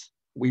depth.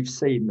 We've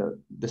seen that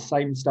the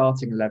same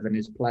starting 11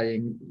 is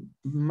playing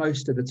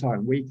most of the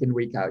time, week in,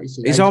 week out.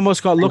 He's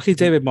almost got lucky,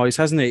 David Moyes,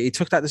 hasn't he? He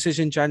took that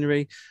decision in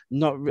January.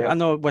 I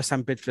know West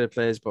Ham bid for the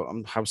players, but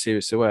how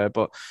serious they were.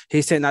 But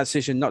he's taken that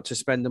decision not to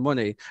spend the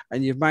money,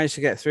 and you've managed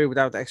to get through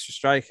without the extra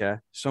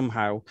striker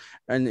somehow.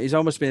 And he's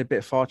almost been a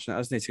bit fortunate,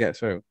 hasn't he, to get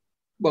through?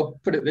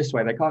 Well, put it this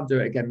way, they can't do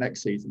it again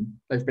next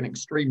season. They've been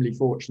extremely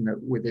fortunate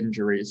with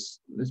injuries.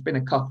 There's been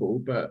a couple,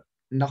 but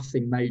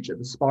nothing major.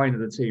 The spine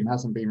of the team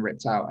hasn't been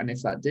ripped out. And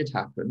if that did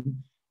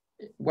happen,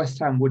 West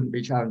Ham wouldn't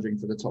be challenging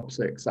for the top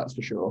six, that's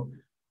for sure.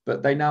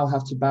 But they now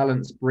have to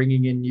balance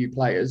bringing in new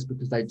players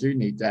because they do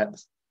need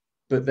depth.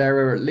 But there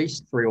are at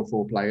least 3 or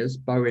 4 players,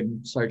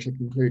 Bowen, Soucek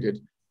included,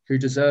 who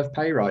deserve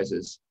pay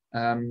rises.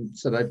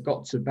 So they've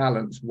got to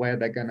balance where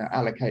they're going to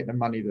allocate the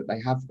money that they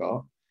have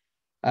got.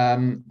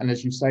 And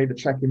as you say, the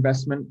Czech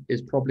investment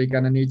is probably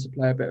going to need to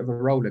play a bit of a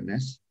role in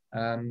this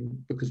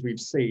because we've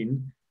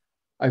seen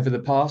over the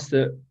past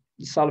that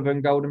Sullivan,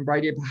 Gold and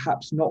Brady are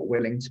perhaps not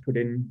willing to put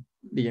in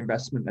the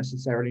investment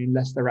necessarily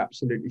unless they're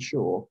absolutely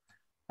sure.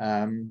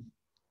 The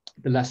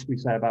less we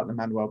say about the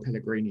Manuel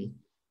Pellegrini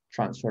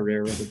transfer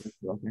era, I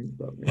think.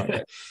 But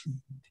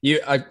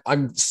right.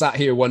 I'm sat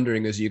here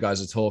wondering as you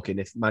guys are talking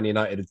if Man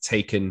United had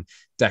taken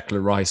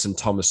Declan Rice and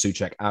Thomas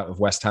Soucek out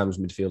of West Ham's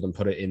midfield and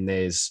put it in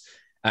theirs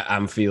at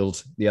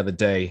Anfield the other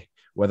day,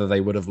 whether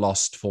they would have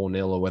lost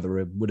 4-0 or whether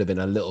it would have been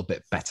a little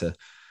bit better.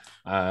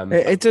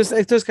 It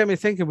does get me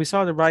thinking. We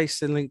saw the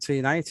Rice in link to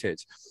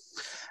United,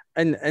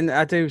 and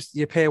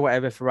you pay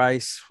whatever for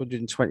Rice,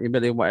 120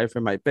 million, whatever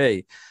it might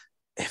be.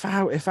 If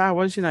I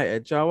was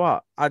United, do you know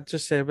what? I'd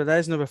just say, but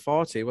there's another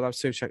 40. We'll have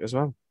Soucek as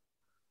well,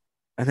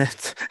 and then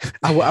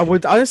I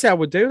would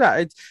honestly do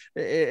that.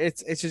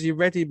 It's just your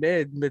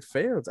ready-made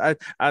midfield.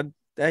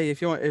 Hey,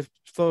 if you want,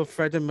 throw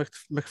Fred and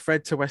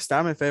McFred to West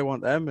Ham if they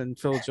want them, and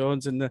Phil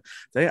Jones and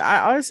I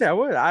honestly I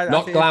would.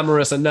 Not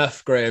glamorous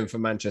enough, Graham, for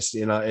Manchester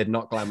United.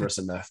 Not glamorous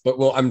enough, but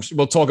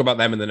we'll talk about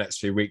them in the next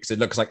few weeks. It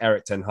looks like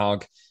Ten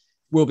Hag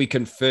will be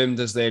confirmed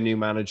as their new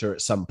manager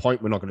at some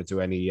point. We're not going to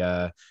do any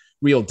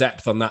real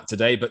depth on that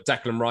today, but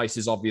Declan Rice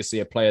is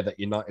obviously a player that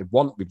United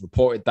want. We've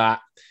reported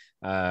that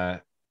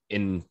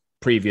in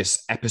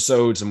previous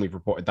episodes, and we've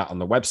reported that on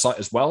the website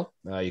as well.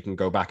 You can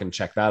go back and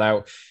check that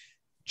out.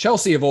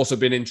 Chelsea have also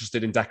been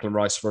interested in Declan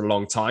Rice for a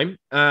long time,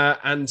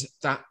 and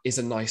that is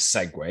a nice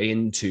segue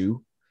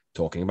into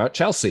talking about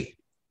Chelsea.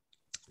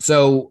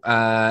 So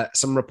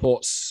some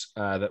reports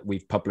that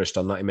we've published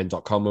on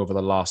 90min.com over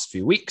the last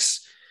few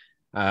weeks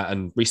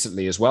and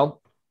recently as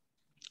well,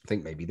 I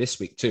think maybe this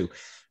week too,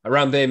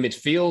 around their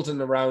midfield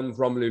and around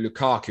Romelu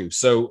Lukaku.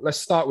 So let's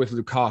start with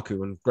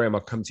Lukaku, and Graham,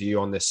 I'll come to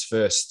you on this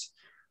first.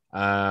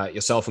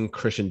 Yourself and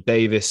Christian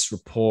Davis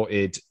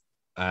reported,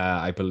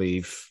 I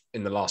believe,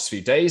 in the last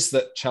few days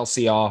that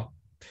Chelsea are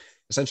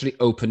essentially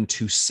open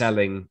to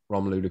selling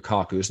Romelu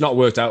Lukaku. It's not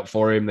worked out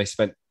for him. They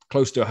spent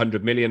close to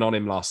 100 million on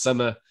him last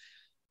summer.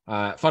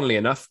 Funnily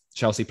enough,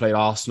 Chelsea played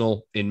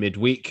Arsenal in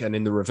midweek, and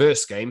in the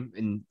reverse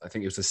game, I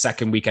think it was the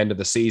second weekend of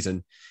the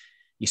season,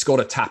 he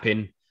scored a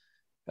tap-in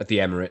at the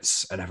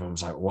Emirates, and everyone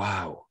was like,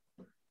 wow,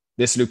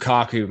 this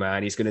Lukaku,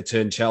 man, he's going to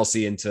turn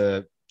Chelsea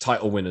into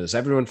title winners.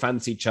 Everyone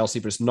fancied Chelsea,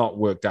 but it's not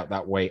worked out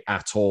that way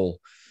at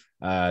all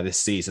this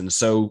season.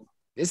 So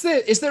is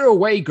there a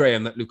way,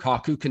 Graham, that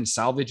Lukaku can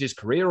salvage his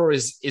career, or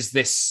is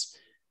this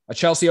a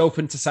Chelsea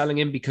open to selling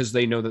him because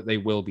they know that they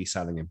will be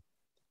selling him?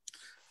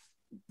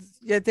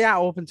 Yeah, they are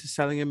open to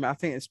selling him. I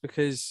think it's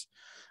because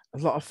a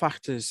lot of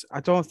factors.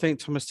 I don't think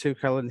Thomas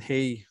Tuchel and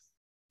he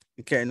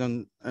are getting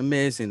on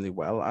amazingly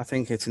well. I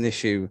think it's an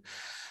issue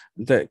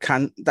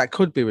that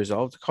could be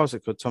resolved. Of course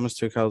it could. Thomas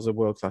Tuchel is a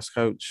world-class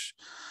coach.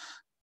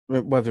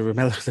 Whether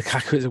Romelu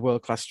Lukaku is a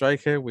world-class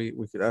striker,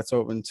 that's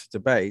open to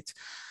debate.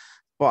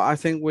 But I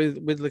think with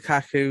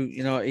Lukaku,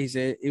 you know,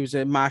 he was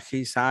a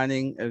marquee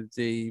signing of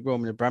the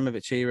Roman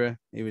Abramovich era.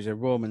 He was a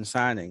Roman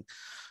signing.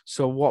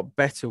 So what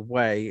better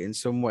way, in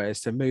some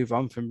ways, to move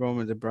on from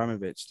Roman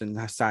Abramovich than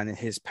signing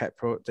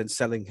than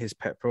selling his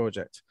pet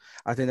project?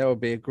 I think that would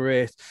be a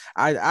great.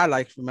 I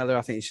like Romelu.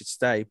 I think he should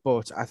stay.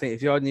 But I think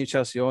if you're a new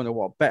Chelsea owner,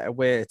 what better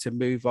way to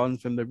move on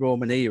from the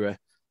Roman era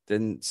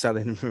than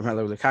selling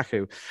Romelu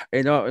Lukaku?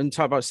 You know, and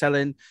talk about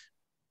selling.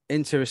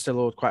 Inter is still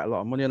owed quite a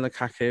lot of money on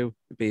Lukaku.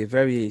 It'd be a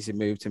very easy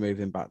move to move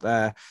him back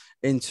there.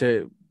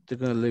 Inter, they're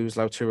going to lose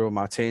Lautaro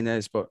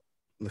Martinez, but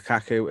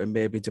Lukaku and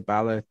maybe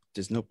Dybala,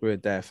 there's an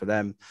upgrade there for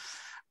them.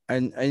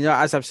 And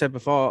as I've said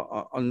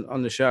before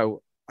on the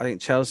show, I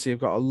think Chelsea have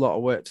got a lot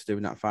of work to do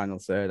in that final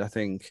third. I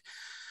think,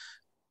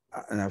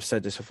 and I've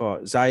said this before,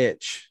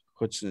 Ziyech,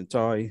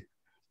 Hudson-Odoi,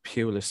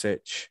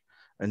 Pulisic,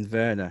 and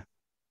Werner.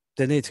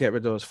 They need to get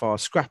rid of those four,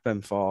 scrap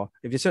them four.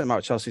 If you took them out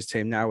of Chelsea's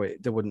team now,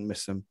 they wouldn't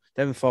miss them.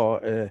 Them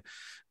four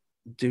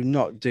do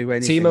not do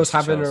anything. Timo's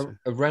having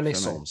a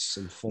renaissance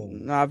in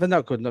form. No, they're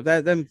not good enough.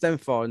 Them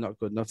four are not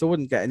good enough. They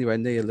wouldn't get anywhere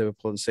near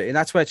Liverpool and City. And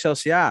that's where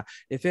Chelsea are.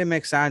 If they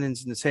make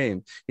signings in the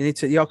team,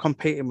 you're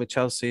competing with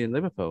Chelsea and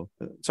Liverpool.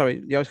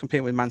 Sorry, you're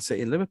competing with Man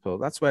City and Liverpool.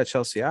 That's where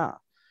Chelsea are.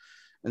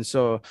 And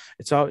so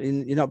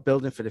you're not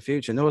building for the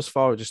future. And those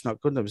four are just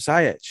not good enough.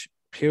 Ziyech,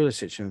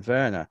 Pulisic and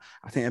Werner,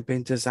 I think have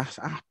been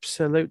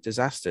absolute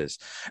disasters.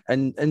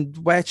 And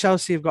where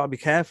Chelsea have got to be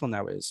careful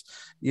now is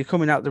you're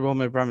coming out the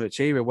Roman Abramovich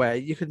era where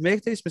you could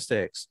make these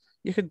mistakes.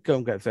 You could go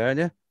and get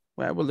Werner.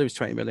 Well, we'll lose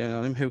 20 million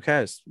on him. Who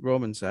cares?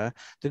 Roman's there.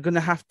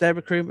 Their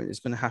recruitment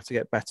is going to have to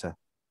get better.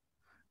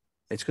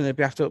 It's going to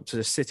be up to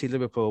the City,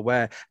 Liverpool,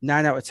 where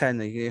 9 out of 10,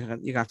 you're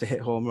going to have to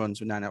hit home runs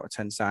with 9 out of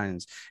 10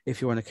 signings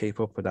if you want to keep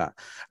up with that.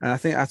 And I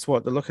think that's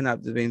what they're looking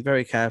at. They're being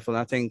very careful.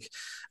 And I think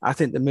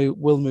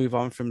will move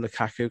on from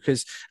Lukaku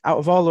because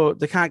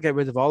they can't get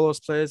rid of all those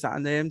players that are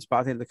named, but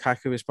I think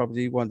Lukaku is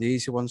probably one of the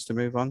easier ones to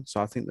move on.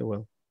 So I think they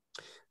will.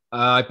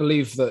 I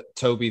believe that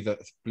Toby,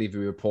 we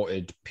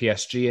reported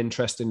PSG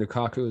interest in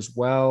Lukaku as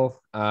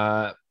well.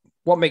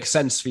 What makes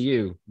sense for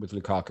you with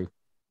Lukaku?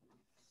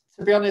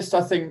 To be honest,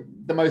 I think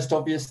the most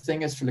obvious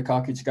thing is for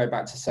Lukaku to go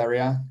back to Serie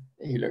A.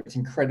 He looked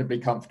incredibly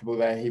comfortable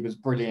there. He was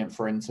brilliant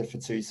for Inter for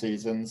 2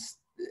 seasons.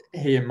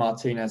 He and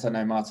Martinez, I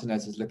know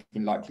Martinez is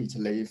looking likely to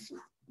leave.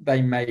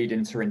 They made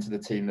Inter into the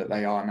team that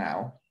they are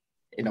now,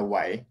 in a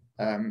way.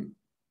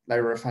 They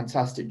were a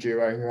fantastic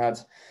duo who had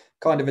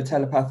kind of a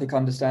telepathic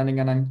understanding,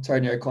 and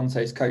Antonio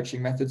Conte's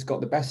coaching methods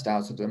got the best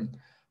out of them.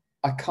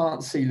 I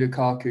can't see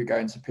Lukaku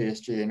going to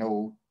PSG in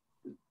all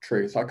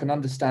truth. I can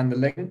understand the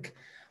link.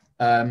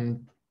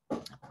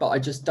 But I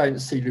just don't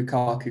see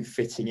Lukaku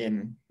fitting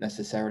in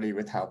necessarily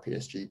with how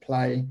PSG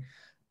play.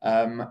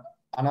 And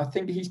I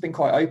think he's been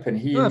quite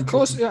open. Of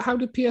course. How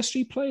did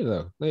PSG play,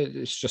 though?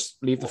 It's just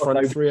leave the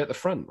front three at the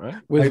front, right?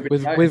 With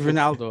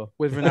Ronaldo.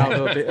 With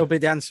Ronaldo. It'll be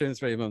the answer in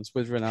 3 months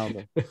with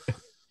Ronaldo.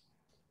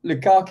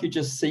 Lukaku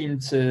just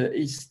seemed to...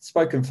 He's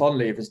spoken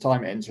fondly of his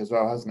time at Inter as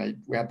well, hasn't he?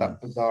 We had that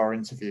bizarre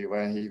interview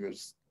where he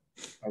was...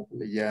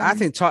 Probably, I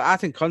think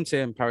Conte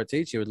and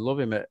Paratici would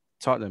love him at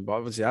Tottenham, but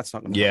obviously that's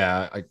not going to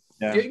happen.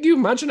 Can you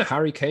imagine a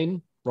Harry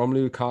Kane,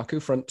 Romelu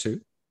Lukaku front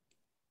two?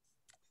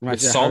 Can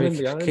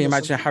you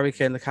imagine a Harry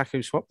Kane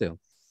Lukaku swap deal?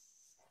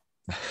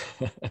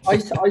 I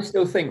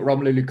still think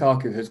Romelu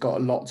Lukaku has got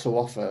a lot to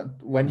offer.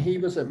 When he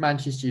was at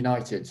Manchester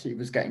United, he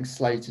was getting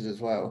slated as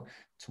well.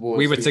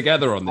 We were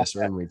together on this,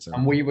 weren't we?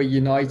 And we were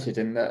united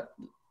in that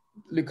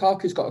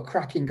Lukaku's got a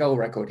cracking goal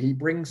record. He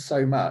brings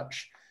so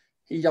much.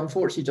 He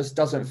unfortunately just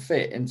doesn't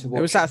fit into what...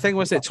 It was that thing,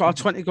 was it?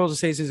 20 goals a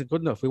season isn't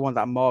good enough. We want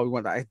that more. We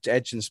want that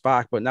edge and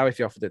spark. But now if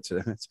you offered it to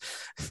them,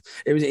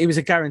 it was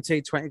a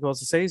guaranteed 20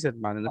 goals a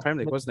season, man, in the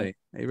Premier League, wasn't he?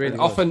 He really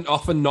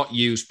often not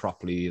used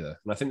properly either.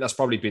 And I think that's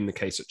probably been the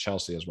case at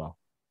Chelsea as well.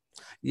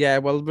 Yeah,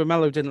 well,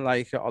 Romello didn't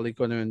like Ole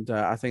Gunnar, and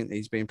I think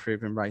he's been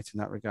proven right in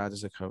that regard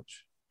as a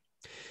coach.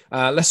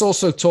 Let's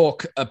also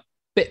talk a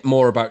bit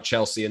more about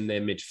Chelsea and their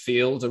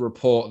midfield, a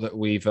report that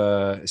we've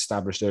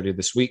established earlier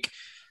this week.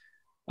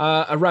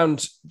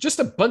 Around just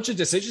a bunch of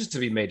decisions to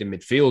be made in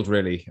midfield,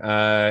 really.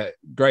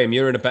 Graham,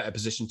 you're in a better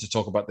position to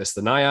talk about this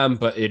than I am,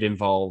 but it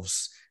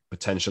involves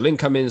potential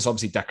incomings.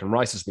 Obviously, Declan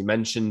Rice, as we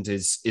mentioned,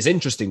 is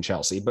interesting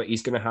Chelsea, but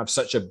he's going to have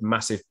such a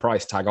massive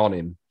price tag on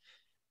him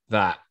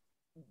that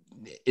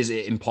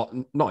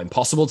not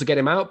impossible to get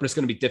him out, but it's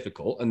going to be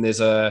difficult. And there's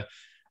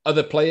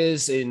other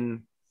players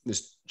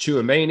there's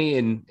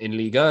Tchouaméni in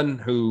Ligue 1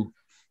 who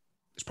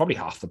is probably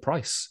half the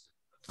price.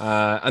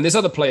 And there's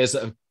other players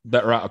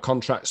that are out of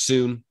contract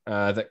soon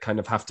that kind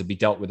of have to be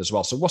dealt with as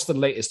well. So what's the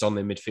latest on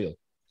their midfield?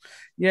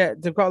 Yeah,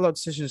 they've got a lot of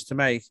decisions to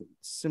make.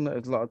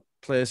 Similar to a lot of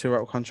players who are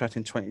out of contract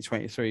in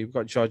 2023. We've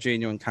got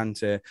Jorginho and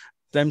Kante.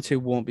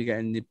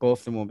 Both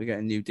of them won't be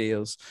getting new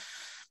deals.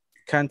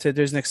 Kante,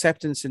 there's an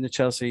acceptance in the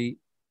Chelsea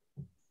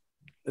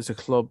as a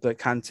club that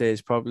Kante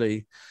is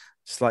probably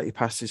slightly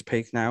past his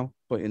peak now.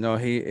 But,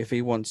 if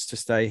he wants to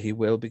stay, he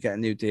will be getting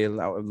a new deal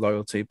out of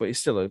loyalty, but he's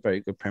still a very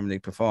good Premier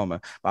League performer.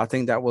 But I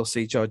think that we'll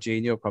see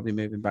Jorginho probably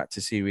moving back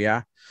to Serie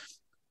A.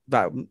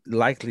 That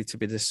likely to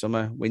be this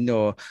summer. We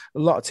know a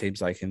lot of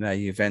teams like him there,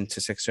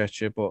 Juventus,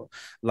 etc. But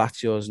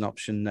Lazio's an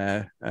option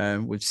there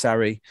with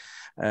Sarri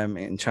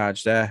in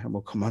charge there, and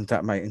we'll come on.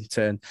 That might in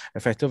turn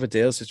affect other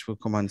deals, which we'll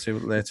come on to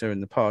later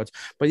in the pod.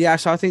 But yeah,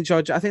 so I think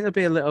there'll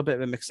be a little bit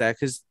of a mix there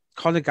because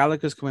Conor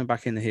Gallagher's coming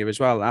back in here as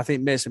well. I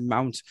think Mason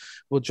Mount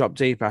will drop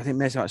deeper. I think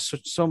Mason Mount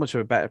is so much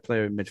of a better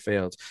player in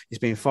midfield. He's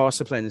been forced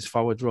to play in his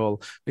forward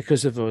role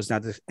because of those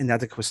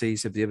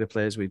inadequacies of the other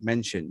players we've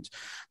mentioned.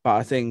 But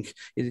I think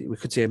we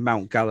could see a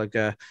Mount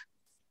Gallagher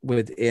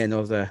with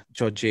another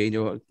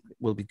Jorginho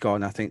will be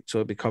gone. I think so.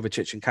 It'll be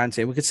Kovacic and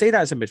Kante. We could see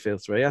that as a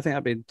midfield three. I think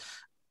that'd be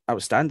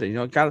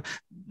outstanding.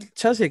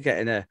 Chelsea are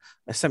getting a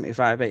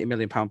 75, 80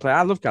 million pound player.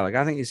 I love Gallagher.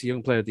 I think he's a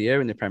young player of the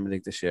year in the Premier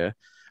League this year.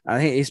 I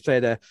think he's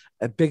played a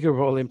bigger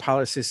role in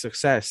Palace's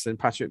success than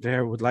Patrick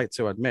Vieira would like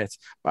to admit.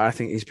 But I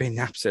think he's been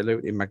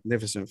absolutely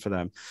magnificent for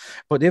them.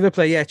 But the other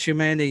player,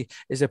 Tchouaméni,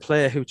 is a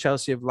player who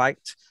Chelsea have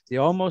liked. They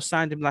almost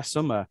signed him last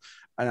summer.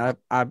 And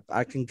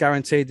I can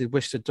guarantee they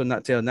wish they'd done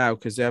that deal now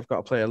because they've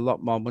got to pay a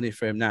lot more money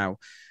for him now.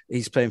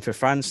 He's playing for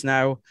France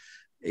now.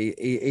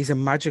 He's a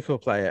magical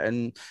player.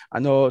 And I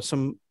know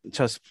some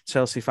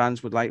Chelsea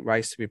fans would like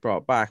Rice to be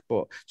brought back,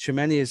 but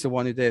Tchouaméni is the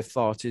one who they've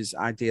thought is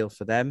ideal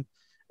for them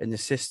in the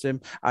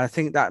system. And I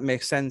think that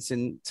makes sense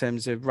in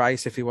terms of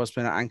Rice. If he was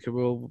playing at anchor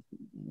role,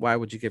 why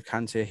would you give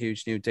Kante a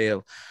huge new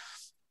deal?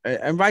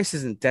 And Rice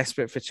isn't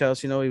desperate for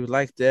Chelsea. He would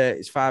like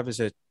his father's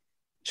a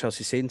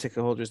Chelsea season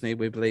ticket holder, isn't he,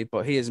 we believe,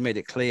 but he has made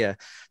it clear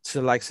to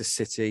the likes of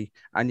City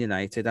and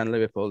United and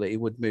Liverpool that he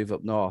would move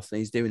up north, and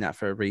he's doing that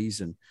for a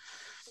reason.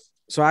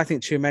 So I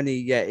think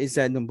Tchouaméni, is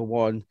their number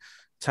one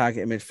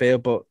target in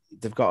midfield, but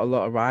they've got a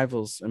lot of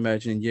rivals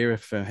emerging in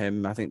Europe for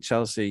him. I think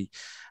Chelsea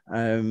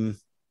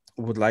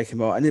would like him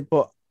more.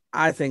 But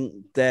I think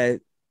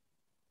they're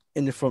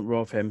in the front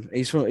row of him.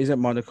 He's at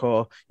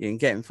Monaco. You can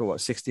get him for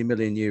 60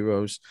 million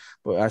euros.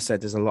 But I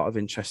said there's a lot of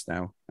interest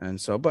now. And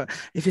so, but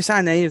if you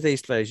sign any of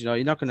these players,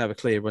 you're not going to have a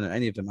clear run at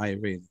any of them, are you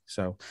really?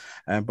 So,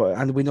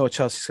 and we know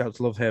Chelsea scouts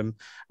love him.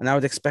 And I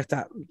would expect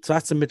that. So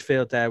that's the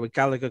midfield there with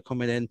Gallagher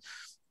coming in.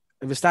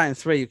 If we're starting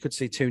three, you could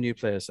see two new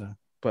players there.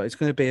 But it's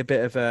going to be a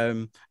bit of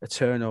a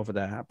turnover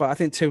there. But I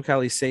think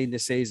Tuchel, he's seen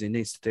this season, he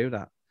needs to do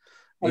that.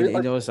 He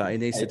knows that. He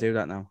needs to do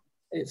that now.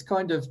 It's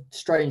kind of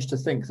strange to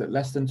think that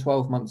less than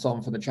 12 months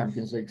on for the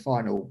Champions League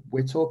final,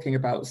 we're talking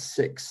about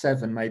 6,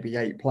 7, maybe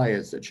 8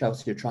 players that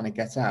Chelsea are trying to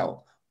get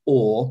out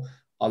or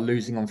are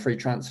losing on free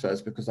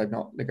transfers because they've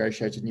not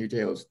negotiated new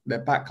deals. Their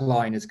back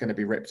line is going to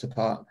be ripped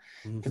apart.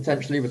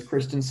 Potentially with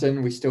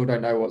Christensen, we still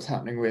don't know what's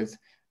happening with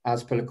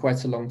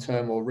Azpilicueta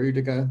long-term or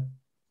Rudiger.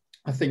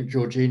 I think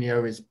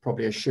Jorginho is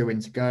probably a shoe-in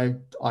to go.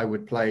 I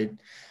would play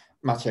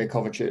Mateo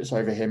Kovacic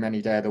over him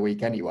any day of the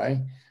week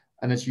anyway.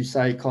 And as you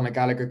say, Conor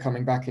Gallagher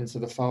coming back into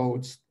the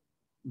fold,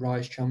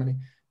 Rice, Tchouaméni.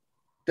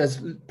 There's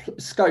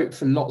scope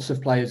for lots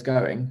of players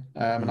going.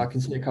 And I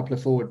can see a couple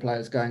of forward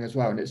players going as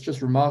well. And it's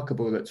just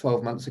remarkable that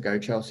 12 months ago,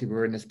 Chelsea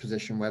were in this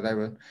position where they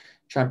were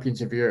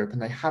champions of Europe.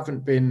 And they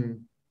haven't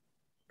been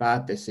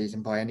bad this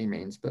season by any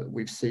means, but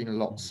we've seen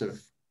lots of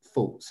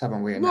faults,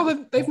 haven't we?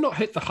 Well, they've not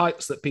hit the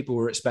heights that people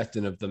were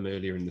expecting of them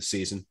earlier in the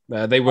season.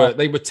 They were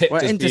tipped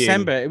as in being...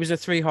 December. It was a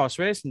 3-horse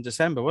race in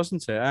December,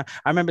 wasn't it?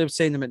 I remember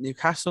seeing them at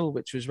Newcastle,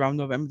 which was around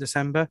November,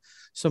 December.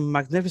 Some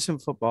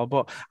magnificent football,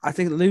 but I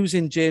think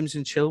losing James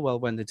and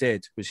Chilwell when they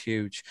did was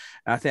huge.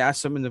 I think that's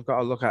something they've got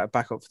to look at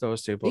back up for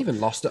those two. But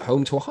even lost at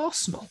home to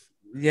Arsenal.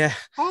 Yeah,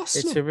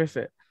 Arsenal. It's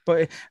terrific.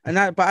 But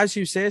as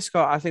you say,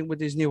 Scott, I think with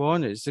these new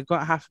owners, they've got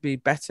to have to be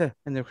better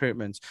in the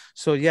recruitment.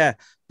 So yeah,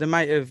 they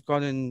might have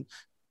gone and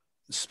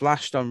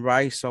splashed on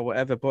Rice or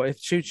whatever, but if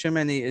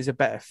Tchouaméni is a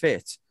better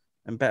fit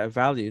and better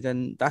value,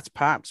 then that's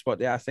perhaps what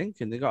they are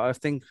thinking. They got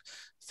to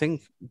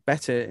think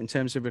better in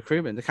terms of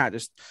recruitment. They can't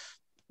just,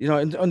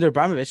 under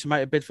Abramovich, they might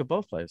have bid for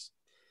both players.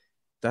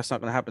 That's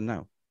not going to happen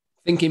now.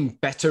 Thinking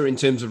better in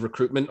terms of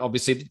recruitment.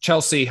 Obviously,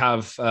 Chelsea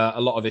have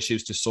a lot of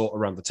issues to sort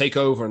around the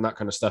takeover and that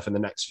kind of stuff in the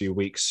next few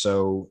weeks.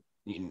 So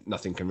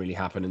nothing can really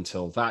happen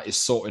until that is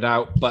sorted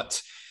out. But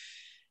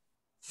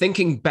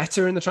thinking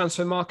better in the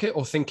transfer market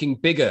or thinking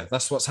bigger?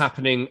 That's what's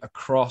happening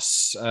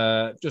across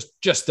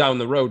just down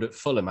the road at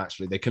Fulham,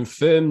 actually. They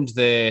confirmed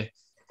their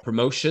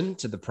promotion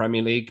to the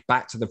Premier League,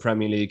 back to the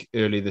Premier League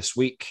early this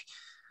week.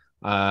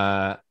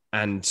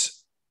 And,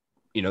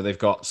 they've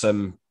got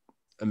some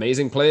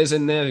amazing players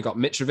in there. They've got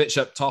Mitrovic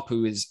up top,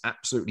 who is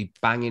absolutely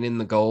banging in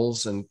the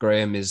goals. And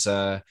Graham is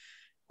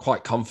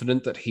quite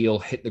confident that he'll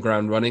hit the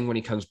ground running when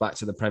he comes back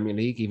to the Premier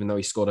League, even though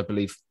he scored, I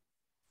believe,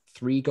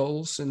 3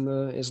 goals in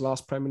his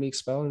last Premier League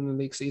spell in the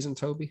league season.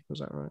 Toby, was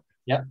that right?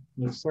 Yeah,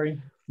 3.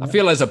 I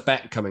feel there's a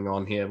bet coming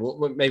on here.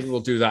 Maybe we'll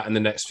do that in the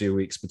next few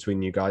weeks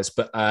between you guys.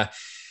 But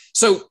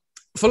so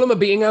Fulham are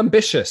being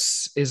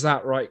ambitious. Is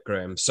that right,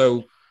 Graham?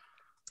 So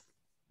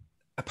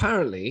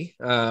apparently,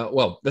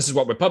 this is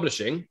what we're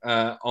publishing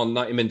on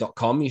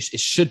 90min.com. It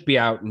should be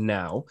out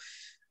now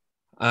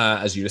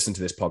as you listen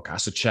to this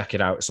podcast. So check it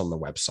out. It's on the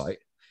website.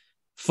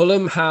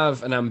 Fulham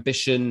have an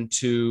ambition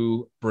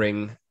to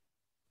bring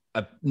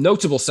a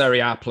notable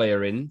Serie A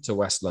player in to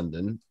West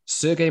London,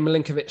 Soucek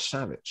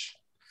Milinkovic-Savic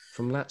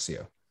from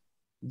Lazio.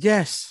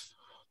 Yes.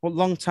 Well,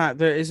 long time.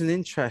 There is an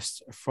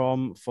interest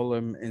from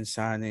Fulham in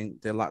signing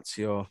the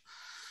Lazio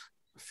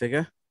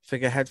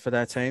figurehead for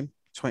their team.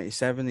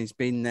 27. He's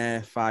been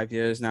there 5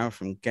 years now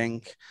from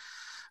Genk.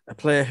 A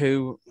player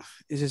who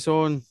is his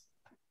own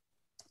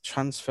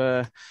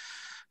transfer.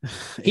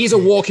 He's a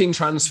walking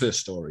transfer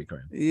story,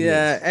 Graham.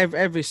 Yeah,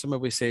 every summer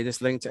we see this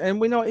linked,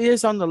 and we know he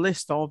is on the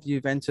list of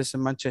Juventus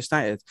and Manchester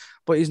United,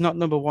 but he's not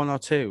number 1 or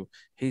 2.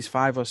 He's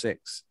 5 or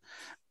 6,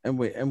 and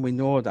we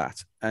know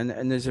that.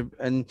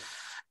 And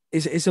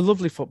he's a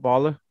lovely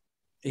footballer.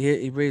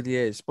 He really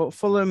is. But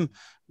Fulham,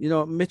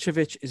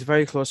 Mitrovic is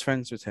very close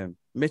friends with him.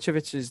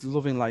 Mitrovic is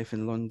loving life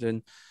in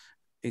London.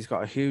 He's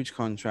got a huge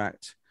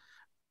contract.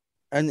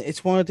 And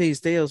it's one of these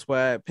deals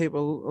where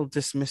people will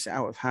dismiss it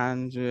out of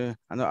hand.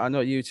 I know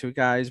you two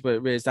guys were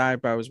raised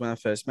eyebrows when I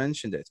first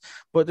mentioned it,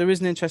 but there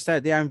is an interest there.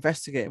 They are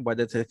investigating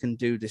whether they can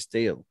do this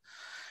deal.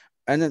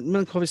 And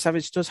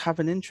Milinkovic-Savic does have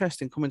an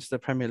interest in coming to the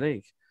Premier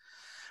League.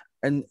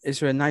 And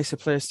is there a nicer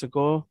place to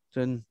go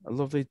than a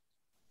lovely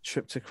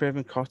trip to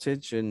Craven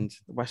Cottage and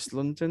West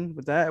London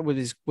with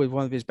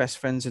one of his best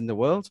friends in the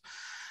world?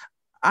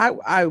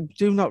 I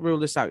do not rule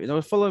this out.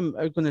 Fulham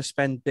are going to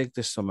spend big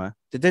this summer.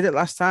 They did it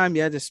last time.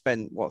 Yeah, they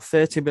spent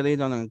 30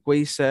 million on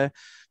Anguissa.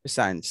 They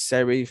signed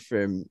Seri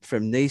from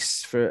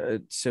Nice for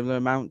similar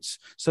amounts.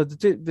 So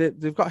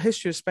they've got a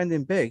history of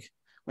spending big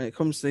when it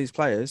comes to these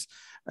players,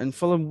 and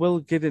Fulham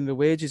will give him the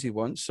wages he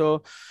wants.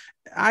 So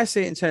I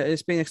see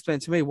it's being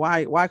explained to me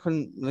why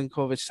couldn't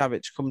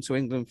Milinkovic-Savic come to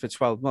England for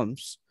 12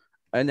 months,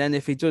 and then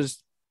if he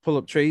does pull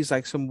up trees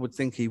like some would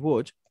think he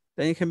would,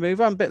 then you can move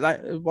on. A bit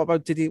like, what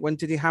about when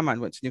Haaland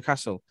went to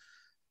Newcastle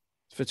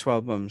for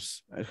 12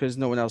 months because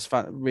no one else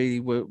really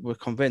were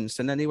convinced,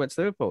 and then he went to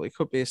Liverpool. It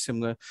could be a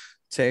similar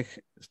take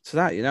to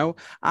that.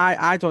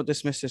 I don't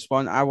dismiss this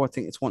one. I would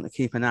think it's one to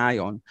keep an eye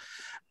on,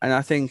 and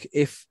I think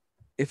if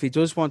he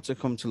does want to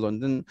come to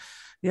London,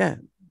 yeah,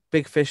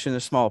 big fish in a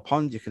small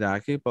pond, you could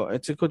argue, but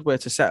it's a good way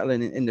to settle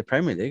in the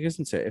Premier League,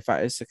 isn't it? If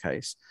that is the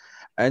case,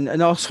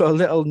 and also a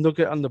little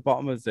nugget on the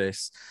bottom of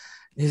this,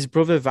 his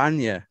brother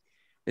Vanya.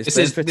 This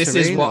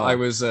is what I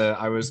was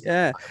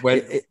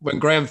when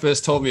Graham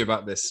first told me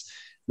about this.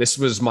 This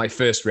was my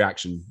first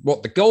reaction.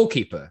 What, the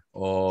goalkeeper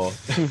or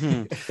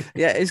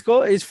yeah, his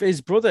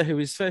brother, who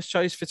was first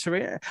choice for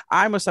Torino.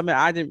 I must admit,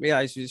 I didn't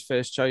realize he was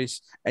first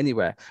choice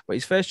anywhere, but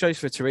his first choice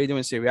for Torino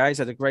in Serie A. He's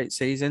had a great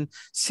season.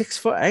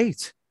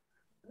 6'8",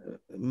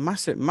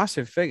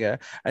 massive figure,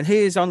 and he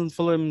is on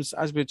Fulham's,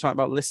 as we were talking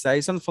about list.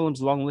 He's on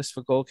Fulham's long list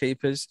for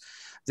goalkeepers.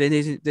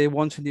 They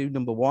want a new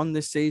number 1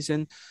 this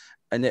season.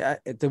 And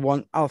they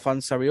want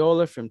Alphonse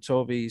Areola from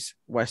Toby's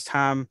West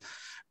Ham.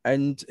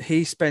 And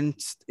he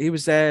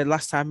was there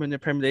last time in the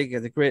Premier League. He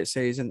had a great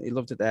season. He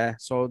loved it there.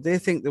 So they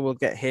think they will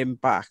get him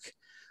back.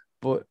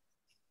 But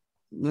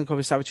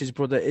Milinkovic-Savic's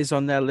brother is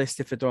on their list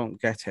if they don't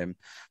get him.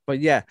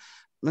 But yeah,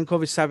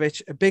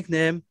 Milinkovic-Savic, a big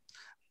name.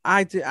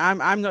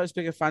 I'm not as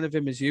big a fan of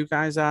him as you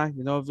guys are.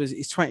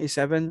 He's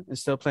 27 and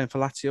still playing for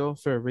Lazio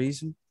for a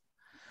reason.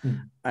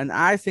 And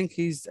I think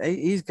he's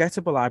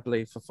gettable, I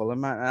believe, for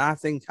Fulham. And I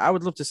think I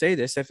would love to see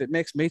this. If it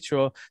makes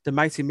the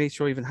mighty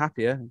Mitro, even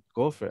happier,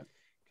 go for it.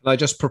 Can I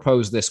just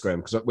propose this, Graham?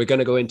 Because we're going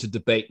to go into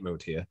debate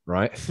mode here,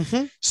 right?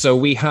 So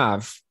we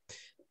have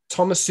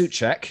Thomas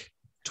Soucek,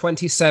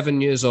 27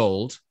 years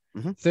old,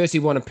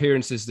 31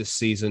 appearances this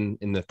season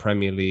in the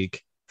Premier League,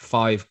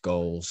 5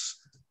 goals.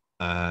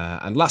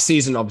 And last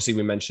season, obviously,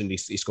 we mentioned he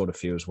scored a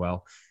few as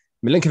well.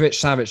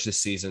 Milinkovic-Savic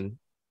this season,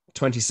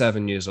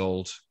 27 years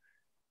old,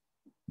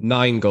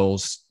 9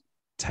 goals,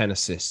 10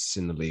 assists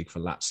in the league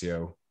for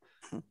Lazio.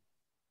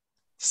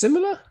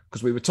 Similar?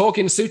 Because we were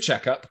talking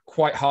Soucek up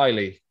quite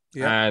highly,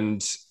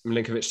 and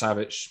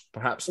Milinkovic-Savic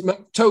perhaps.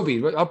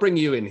 Toby, I'll bring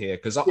you in here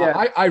because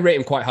I rate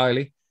him quite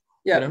highly.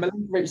 Yeah,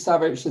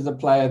 Milinkovic-Savic is a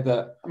player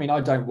that,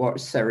 I don't watch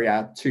Serie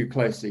A too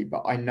closely,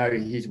 but I know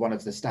he's one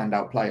of the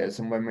standout players.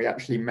 And when we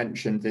actually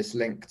mentioned this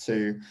link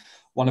to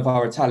one of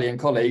our Italian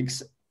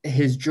colleagues,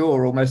 his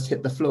jaw almost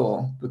hit the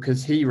floor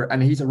because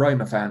he's a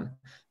Roma fan.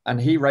 And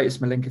he rates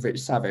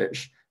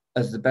Milinkovic-Savic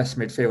as the best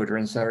midfielder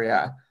in Serie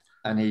A.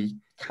 And he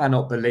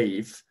cannot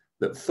believe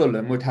that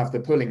Fulham would have the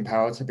pulling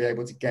power to be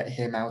able to get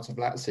him out of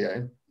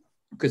Lazio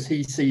because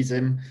he sees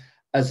him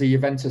as a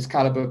Juventus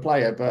caliber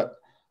player. But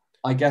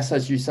I guess,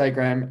 as you say,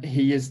 Graham,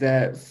 he is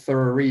there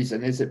for a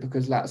reason. Is it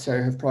because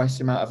Lazio have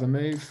priced him out of a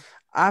move?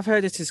 I've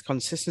heard it is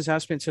consistency.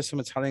 I've been to some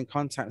Italian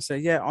contacts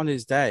say, on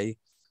his day,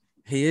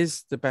 he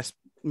is the best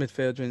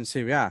midfielder in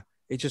Serie A.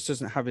 He just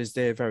doesn't have his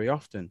day very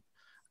often.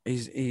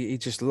 He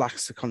just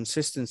lacks the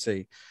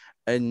consistency,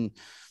 and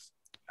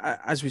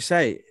as we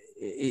say,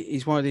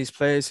 he's one of these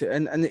players.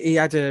 And he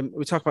had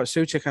we talk about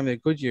Soucek having a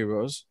good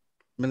Euros.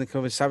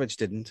 Milinkovic-Savic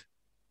didn't,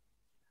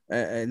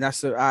 and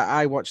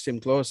I watched him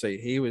closely.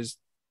 He was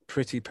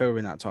pretty poor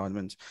in that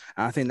tournament,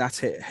 and I think that's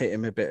hit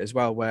him a bit as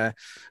well. Where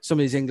some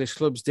of these English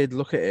clubs did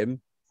look at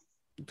him,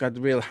 got a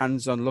real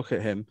hands-on look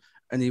at him,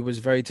 and he was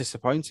very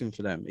disappointing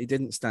for them. He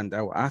didn't stand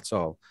out at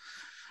all.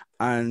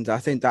 And I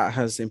think that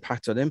has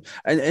impacted him.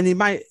 And he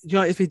might,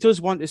 if he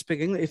does want this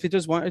big England, if he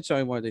does want to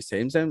join one of these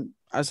teams, then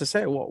as I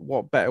say,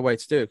 what better way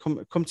to do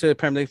it? Come to the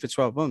Premier League for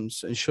 12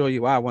 months and show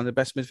you are one of the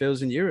best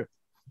midfielders in Europe.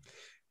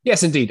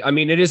 Yes, indeed.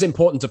 It is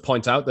important to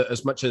point out that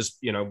as much as,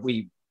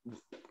 we,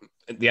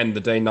 at the end of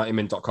the day,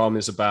 90min.com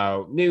is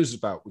about news,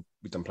 about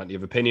We've done plenty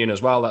of opinion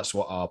as well. That's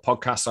what our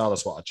podcasts are.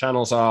 That's what our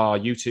channels are,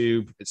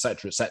 YouTube,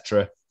 etc.,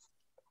 etc.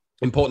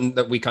 Important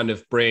that we kind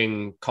of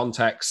bring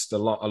context a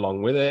lot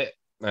along with it.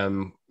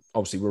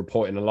 Obviously, we're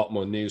reporting a lot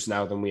more news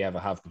now than we ever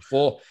have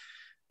before.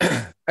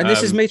 And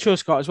this is Mitro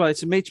Scott as well.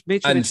 It's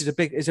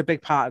Mitrovic is a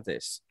big part of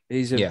this.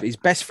 He's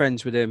best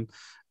friends with him.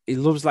 He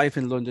loves life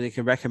in London. He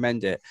can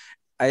recommend it.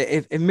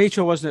 If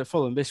Mitro wasn't at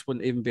Fulham, this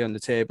wouldn't even be on the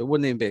table. It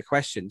wouldn't even be a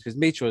question because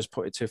Mitro has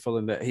put it to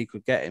Fulham that he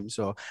could get him.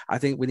 So I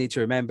think we need to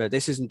remember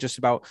this isn't just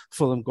about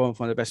Fulham going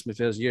for one of the best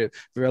midfielders in Europe.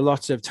 There are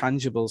lots of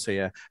tangibles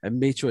here, and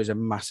Mitro is a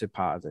massive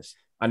part of this.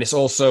 And it's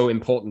also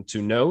important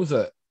to know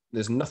that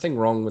there's nothing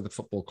wrong with the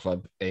football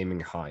club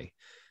aiming high.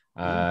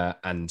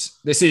 And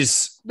this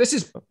is.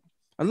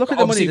 And look at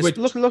the money.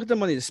 Look at the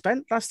money they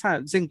spent last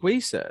time.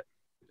 Zinguisa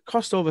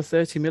cost over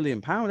 £30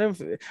 million.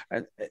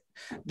 And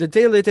the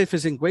deal they did for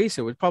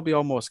Zinguisa would probably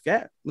almost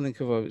get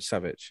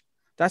Milinkovic-Savic.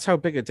 That's how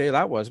big a deal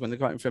that was when they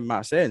got him from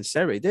Marseille and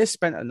Serie. They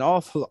spent an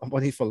awful lot of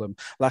money for them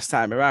last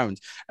time around,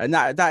 and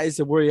that is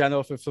the worry I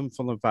know for some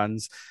Fulham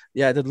fans.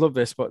 Yeah, they'd love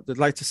this, but they'd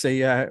like to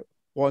see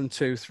 1,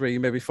 2, 3,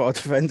 maybe 4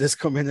 defenders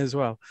come in as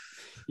well.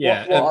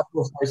 Yeah, what I'd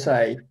also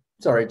say.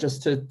 Sorry,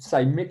 just to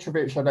say,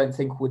 Mitrovic, I don't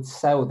think would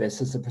sell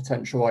this as a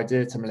potential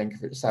idea to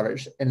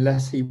Milinkovic-Savic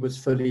unless he was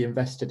fully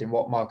invested in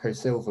what Marco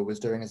Silva was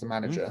doing as a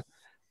manager.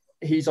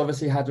 He's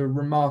obviously had a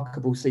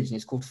remarkable season.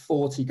 He's scored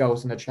 40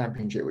 goals in the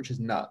Championship, which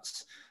is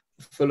nuts.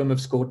 Fulham have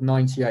scored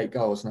 98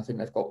 goals, and I think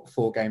they've got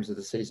 4 games of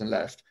the season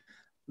left.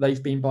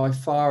 They've been by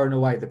far and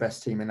away the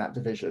best team in that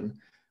division,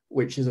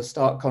 which is a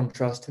stark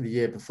contrast to the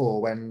year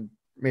before when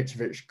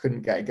Mitrovic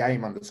couldn't get a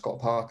game under Scott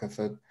Parker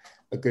for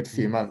a good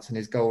few months, and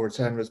his goal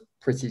return was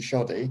pretty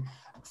shoddy.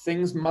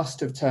 Things must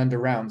have turned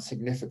around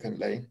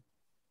significantly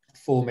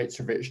for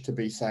Mitrovic to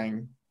be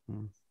saying,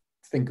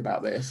 think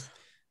about this.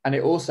 And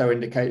it also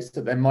indicates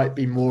that there might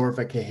be more of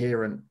a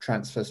coherent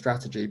transfer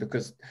strategy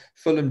because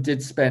Fulham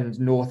did spend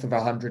north of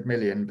 100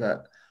 million,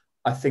 but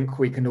I think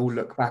we can all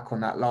look back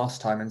on that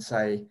last time and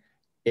say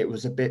it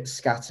was a bit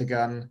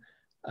scattergun.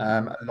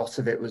 A lot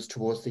of it was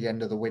towards the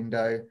end of the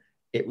window.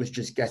 It was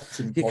just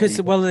getting... Because,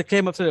 they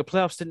came up to the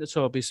playoffs, didn't it,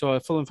 Toby? So a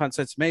Fulham fan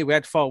said to me, we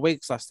had 4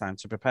 weeks last time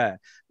to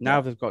prepare.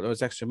 Now they've got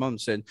those extra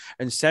months. And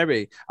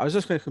Serie, I was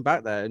just going to come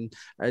back there,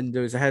 and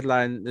there was a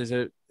headline, there's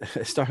a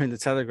story in the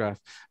Telegraph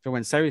for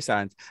when Serie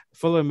signed.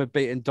 Fulham had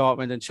beaten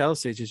Dortmund and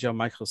Chelsea to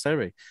Jean-Michel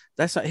Serie.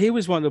 He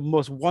was one of the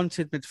most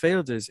wanted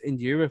midfielders in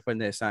Europe when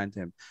they signed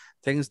him.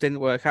 Things didn't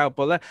work out,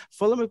 but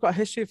Fulham have got a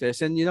history of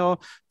this, and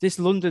this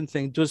London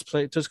thing does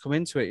come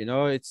into it.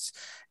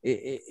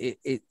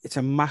 It's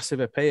a massive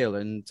appeal,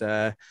 and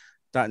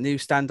that new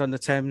stand on the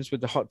Thames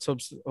with the hot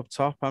tubs up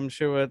top, I'm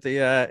sure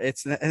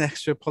it's an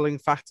extra pulling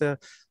factor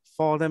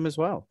for them as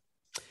well.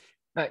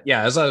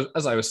 As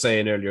I was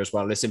saying earlier as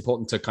well, it's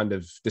important to kind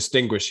of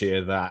distinguish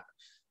here that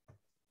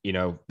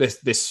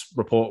this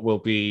report will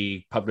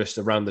be published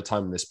around the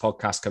time this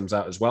podcast comes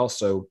out as well.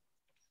 So.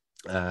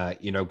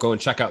 Go and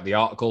check out the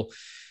article.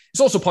 It's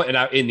also pointed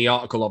out in the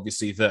article,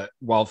 obviously, that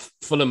while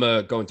Fulham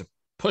are going to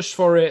push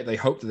for it, they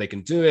hope that they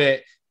can do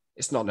it.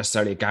 It's not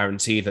necessarily a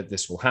guarantee that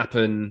this will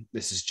happen.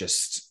 This is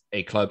just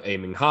a club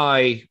aiming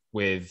high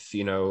with,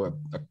 a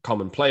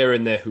common player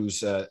in there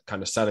who's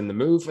kind of selling the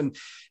move. And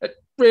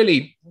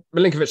really,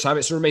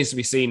 Milinkovic-Savic, remains to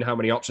be seen how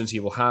many options he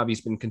will have.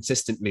 He's been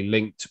consistently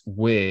linked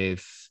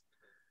with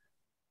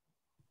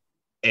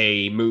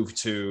a move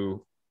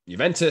to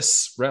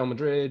Juventus, Real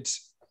Madrid,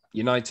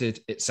 United,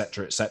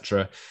 etc.,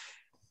 etc.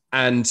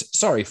 And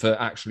sorry for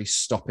actually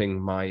stopping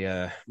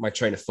my my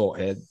train of thought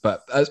here,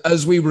 but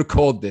as we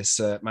record this,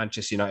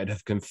 Manchester United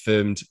have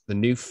confirmed the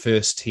new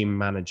first team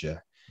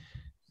manager,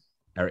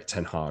 Erik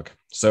Ten Hag.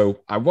 So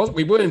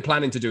we weren't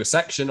planning to do a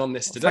section on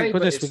this today. Thank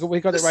goodness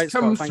we got it right.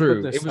 Come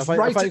through. It was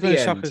right at the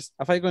end.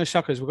 I thought you were going to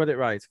shock us. We got it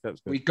right.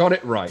 We got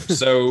it right.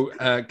 So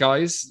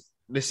guys,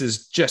 this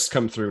has just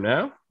come through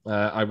now.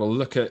 I will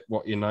look at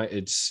what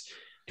United's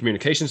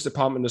communications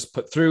department has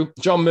put through.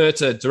 John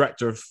Murter,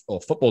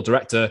 football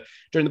director.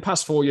 During the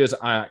past 4 years at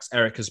Ajax,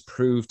 Erik has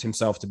proved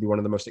himself to be one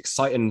of the most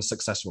exciting and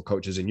successful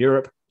coaches in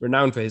Europe,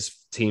 renowned for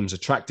his team's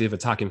attractive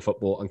attacking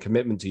football and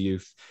commitment to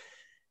youth.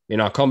 In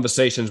our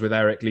conversations with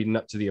Erik leading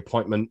up to the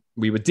appointment,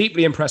 we were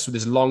deeply impressed with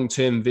his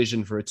long-term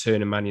vision for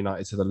returning Man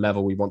United to the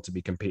level we want to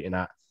be competing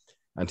at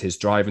and his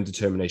drive and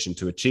determination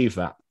to achieve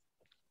that.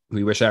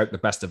 We wish Erik the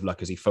best of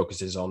luck as he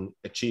focuses on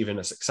achieving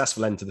a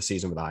successful end to the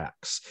season with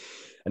Ajax.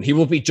 And he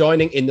will be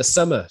joining in the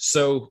summer.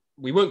 So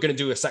we weren't going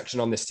to do a section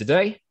on this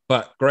today,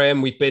 but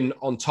Graham, we've been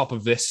on top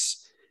of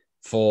this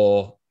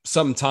for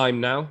some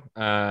time now.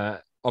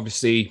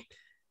 Obviously,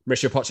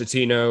 Mauricio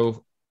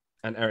Pochettino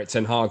and Erik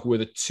Ten Hag were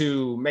the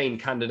 2 main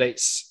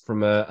candidates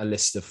from a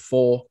list of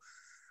 4.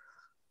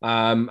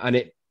 And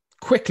it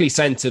quickly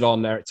centered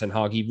on Erik Ten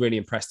Hag. He really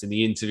impressed in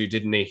the interview,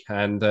 didn't he?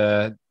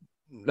 And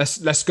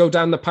let's go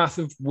down the path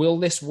of, will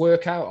this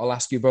work out? I'll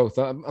ask you both.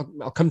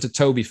 I'll come to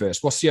Toby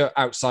first. What's your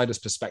outsider's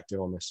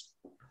perspective on this?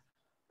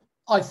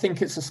 I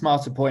think it's a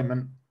smart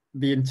appointment.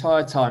 The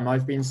entire time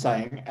I've been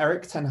saying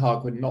Erik Ten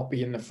Hag would not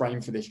be in the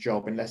frame for this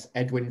job unless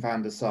Edwin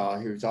van der Sar,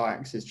 who's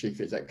Ajax's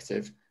chief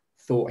executive,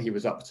 thought he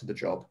was up to the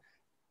job.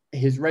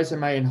 His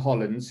resume in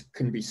Holland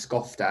can be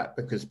scoffed at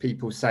because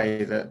people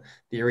say that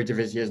the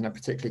Eredivisie isn't a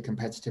particularly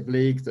competitive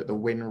league, that the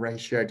win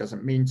ratio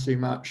doesn't mean too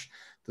much,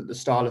 that the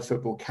style of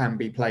football can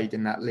be played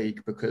in that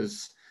league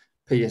because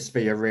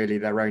PSV are really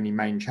their only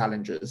main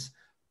challengers.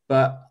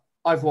 But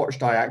I've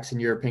watched Ajax in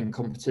European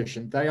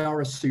competition. They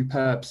are a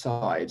superb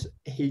side.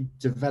 He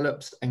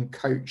develops and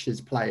coaches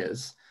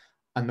players.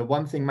 And the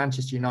one thing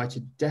Manchester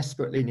United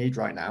desperately need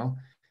right now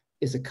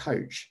is a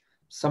coach.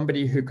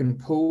 Somebody who can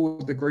pull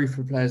the group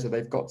of players that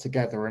they've got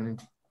together. And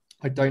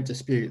I don't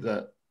dispute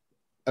that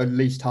at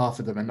least half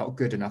of them are not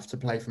good enough to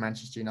play for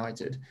Manchester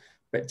United.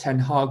 But Ten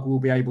Hag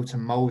will be able to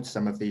mould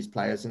some of these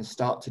players and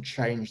start to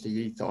change the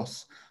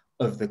ethos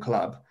of the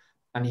club.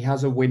 And he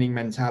has a winning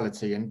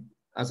mentality. And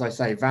as I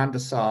say, Van der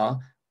Sar,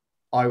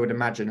 I would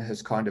imagine,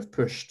 has kind of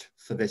pushed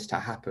for this to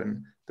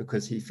happen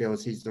because he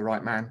feels he's the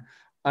right man.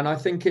 And I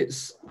think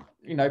it's,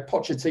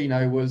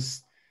 Pochettino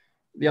was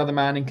the other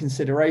man in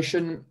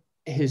consideration.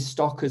 His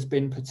stock has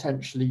been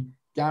potentially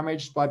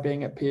damaged by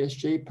being at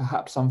PSG,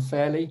 perhaps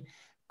unfairly,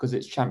 because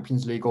it's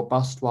Champions League or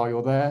bust while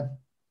you're there.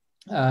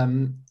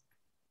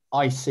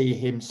 I see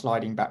him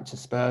sliding back to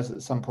Spurs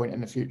at some point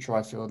in the future.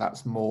 I feel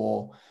that's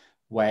more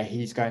where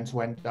he's going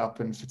to end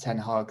up. And for Ten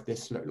Hag,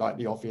 this looked like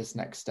the obvious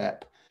next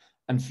step.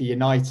 And for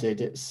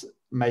United, it's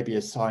maybe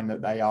a sign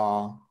that they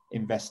are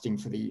investing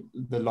for the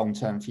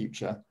long-term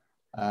future.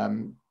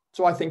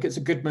 So I think it's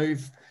a good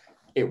move.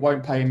 It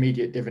won't pay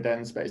immediate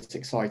dividends, but it's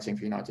exciting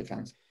for United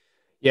fans.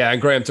 Yeah,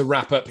 and Graham, to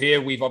wrap up here,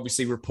 we've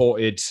obviously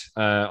reported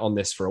on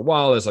this for a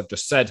while, as I've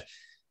just said.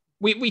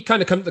 We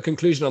kind of come to the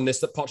conclusion on this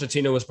that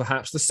Pochettino was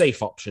perhaps the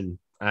safe option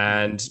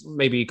and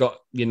maybe got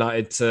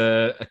United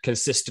to a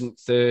consistent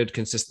third,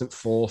 consistent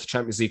fourth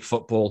Champions League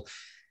football.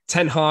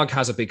 Ten Hag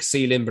has a big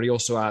ceiling, but he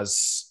also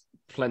has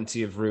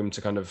plenty of room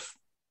to kind of,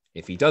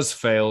 if he does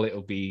fail,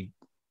 it'll be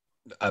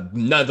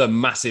another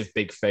massive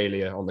big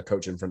failure on the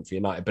coaching front for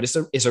United. But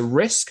it's a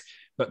risk,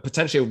 but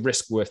potentially a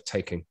risk worth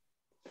taking.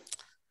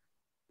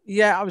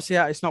 Yeah, obviously,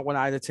 it's not one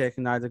I'd have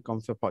taken. I'd have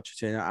gone for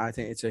Pochettino. I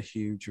think it's a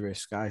huge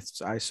risk. I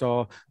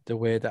saw the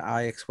way that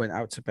Ajax went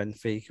out to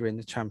Benfica in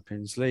the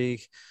Champions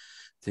League.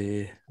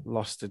 They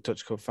lost the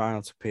Dutch Cup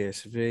final to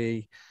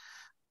PSV.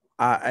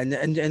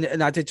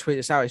 And I did tweet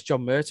this out. It's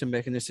John Merton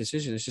making this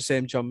decision. It's the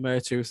same John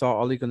Merton who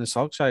thought Ole Gunnar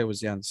Solskjaer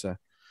was the answer.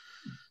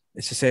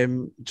 It's the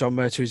same John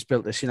Merton who's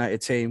built this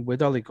United team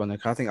with Ole Gunnar.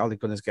 I think Ole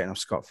Gunnar's getting off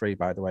scot-free,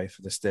 by the way,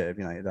 for the state of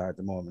United at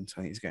the moment.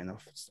 I think he's getting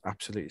off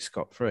absolutely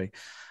scot-free.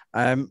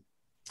 And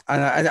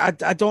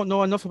I don't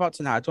know enough about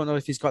tonight. I don't know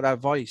if he's got that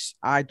voice.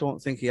 I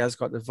don't think he has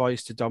got the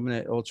voice to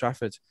dominate Old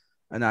Trafford.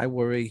 And I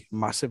worry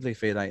massively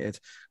for United.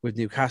 With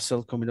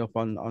Newcastle coming up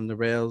on the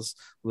rails,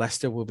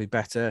 Leicester will be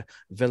better.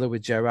 Villa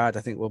with Gerrard,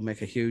 I think, will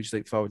make a huge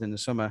leap forward in the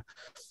summer.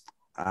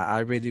 I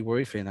really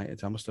worry for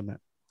United, I must admit.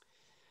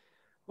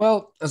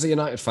 Well, as a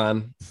United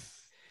fan,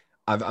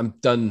 I'm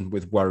done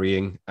with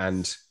worrying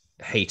and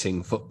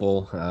hating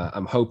football.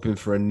 I'm hoping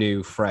for a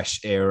new,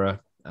 fresh era,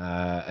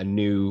 a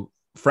new,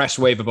 fresh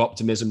wave of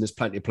optimism. There's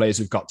plenty of players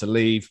who've got to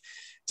leave.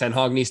 Ten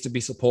Hag needs to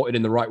be supported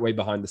in the right way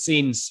behind the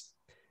scenes.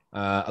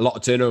 A lot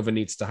of turnover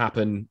needs to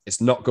happen.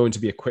 It's not going to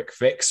be a quick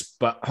fix,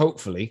 but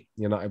hopefully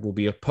United will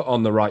be put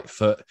on the right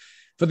foot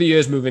for the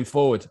years moving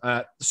forward.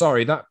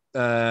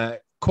 That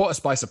caught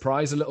us by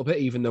surprise a little bit,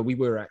 even though we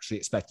were actually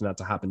expecting that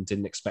to happen.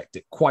 Didn't expect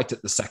it quite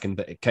at the second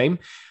that it came.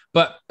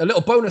 But a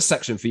little bonus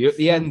section for you at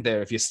the end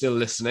there, if you're still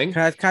listening.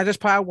 Can I just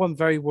point out one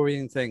very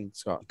worrying thing,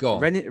 Scott? Go on.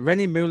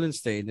 Rennie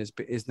Meulenstein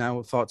is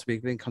now thought to be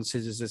being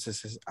considered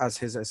as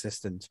his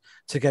assistant,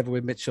 together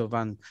with Mitchell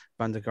van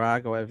der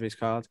Graag, or whatever he's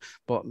called.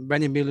 But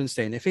Rennie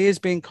Meulenstein, if he is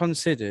being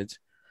considered,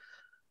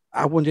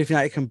 I wonder if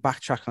United can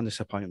backtrack on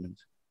this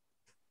appointment.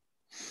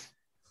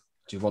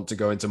 Do you want to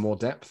go into more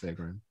depth there,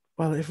 Graham?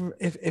 Well,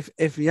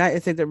 if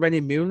United think that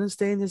Rennie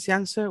Meulenstein is the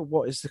answer,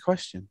 what is the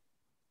question?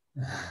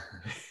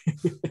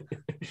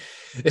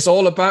 It's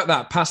all about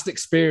that past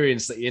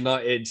experience that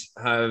United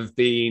have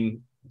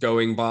been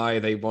going by.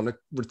 They want to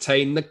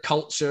retain the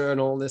culture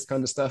and all this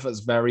kind of stuff.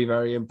 It's very,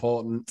 very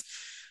important.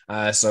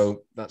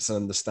 So that's an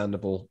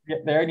understandable. Yeah,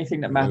 the only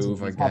thing that matters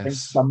is having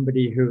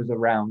somebody who was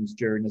around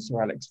during the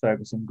Sir Alex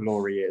Ferguson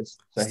glory years.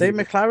 So Steve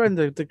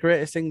McLaren, the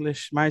greatest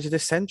English manager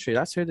this century.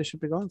 That's who they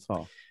should be going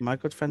for. My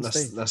good friend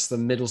Steve. That's the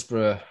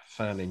Middlesbrough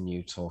fan in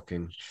you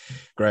talking,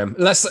 Graham.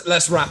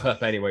 Let's wrap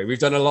up anyway. We've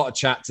done a lot of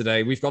chat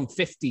today. We've gone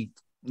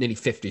nearly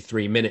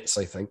 53 minutes,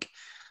 I think.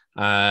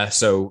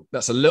 So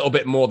that's a little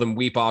bit more than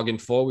we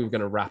bargained for. We were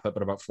going to wrap up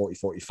at about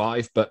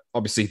 45, but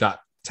obviously that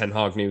Ten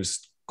Hag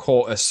news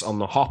caught us on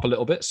the hop a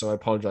little bit, so I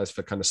apologize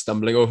for kind of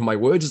stumbling over my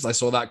words as I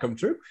saw that come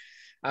through.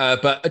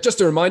 But just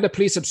a reminder,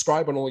 please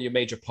subscribe on all your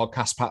major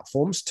podcast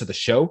platforms to the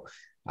show,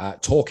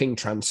 Talking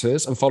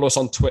Transfers, and follow us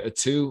on Twitter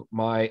too.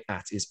 My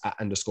 @ is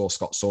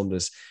 @_Scott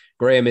Saunders.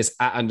 Graham is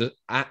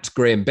at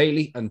Graham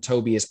Bailey, and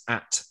Toby is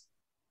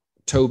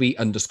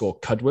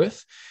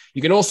Toby_Cudworth.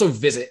 You can also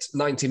visit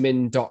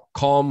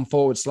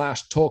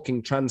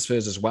 90min.com/talking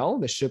transfers as well.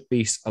 There should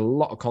be a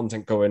lot of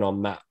content going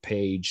on that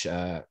page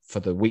for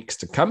the weeks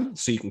to come.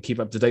 So you can keep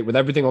up to date with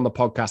everything on the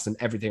podcast and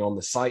everything on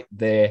the site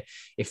there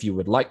if you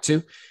would like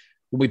to.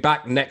 We'll be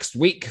back next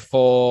week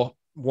for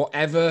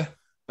whatever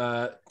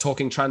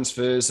talking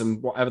transfers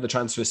and whatever the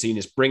transfer scene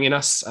is bringing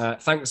us.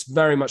 Thanks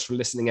very much for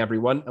listening,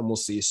 everyone, and we'll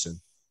see you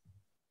soon.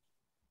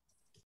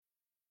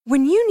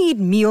 When you need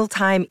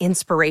mealtime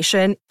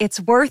inspiration,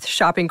 it's worth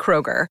shopping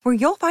Kroger, where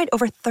you'll find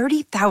over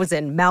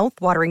 30,000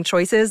 mouth-watering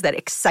choices that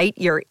excite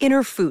your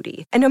inner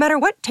foodie. And no matter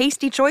what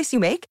tasty choice you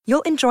make,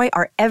 you'll enjoy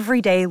our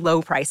everyday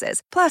low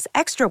prices, plus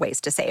extra ways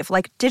to save,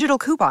 like digital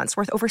coupons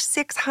worth over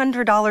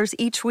 $600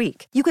 each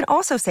week. You can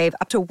also save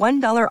up to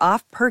 $1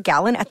 off per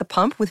gallon at the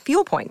pump with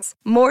fuel points.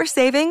 More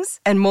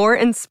savings and more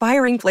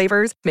inspiring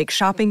flavors make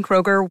shopping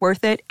Kroger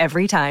worth it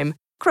every time.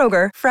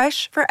 Kroger,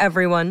 fresh for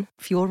everyone.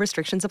 Fuel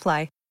restrictions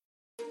apply.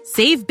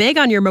 Save big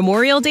on your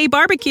Memorial Day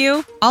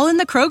barbecue, all in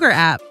the Kroger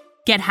app.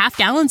 Get half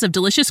gallons of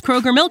delicious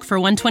Kroger milk for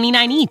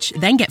 $1.29 each.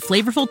 Then get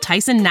flavorful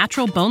Tyson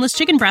natural boneless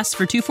chicken breasts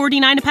for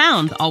 $2.49 a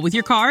pound, all with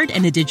your card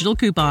and a digital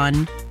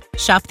coupon.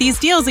 Shop these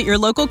deals at your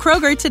local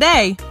Kroger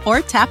today,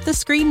 or tap the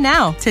screen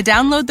now to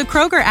download the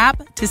Kroger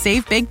app to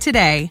save big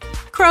today.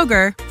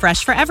 Kroger,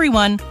 fresh for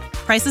everyone.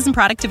 Prices and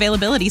product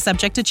availability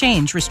subject to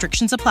change.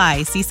 Restrictions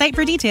apply. See site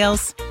for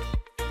details.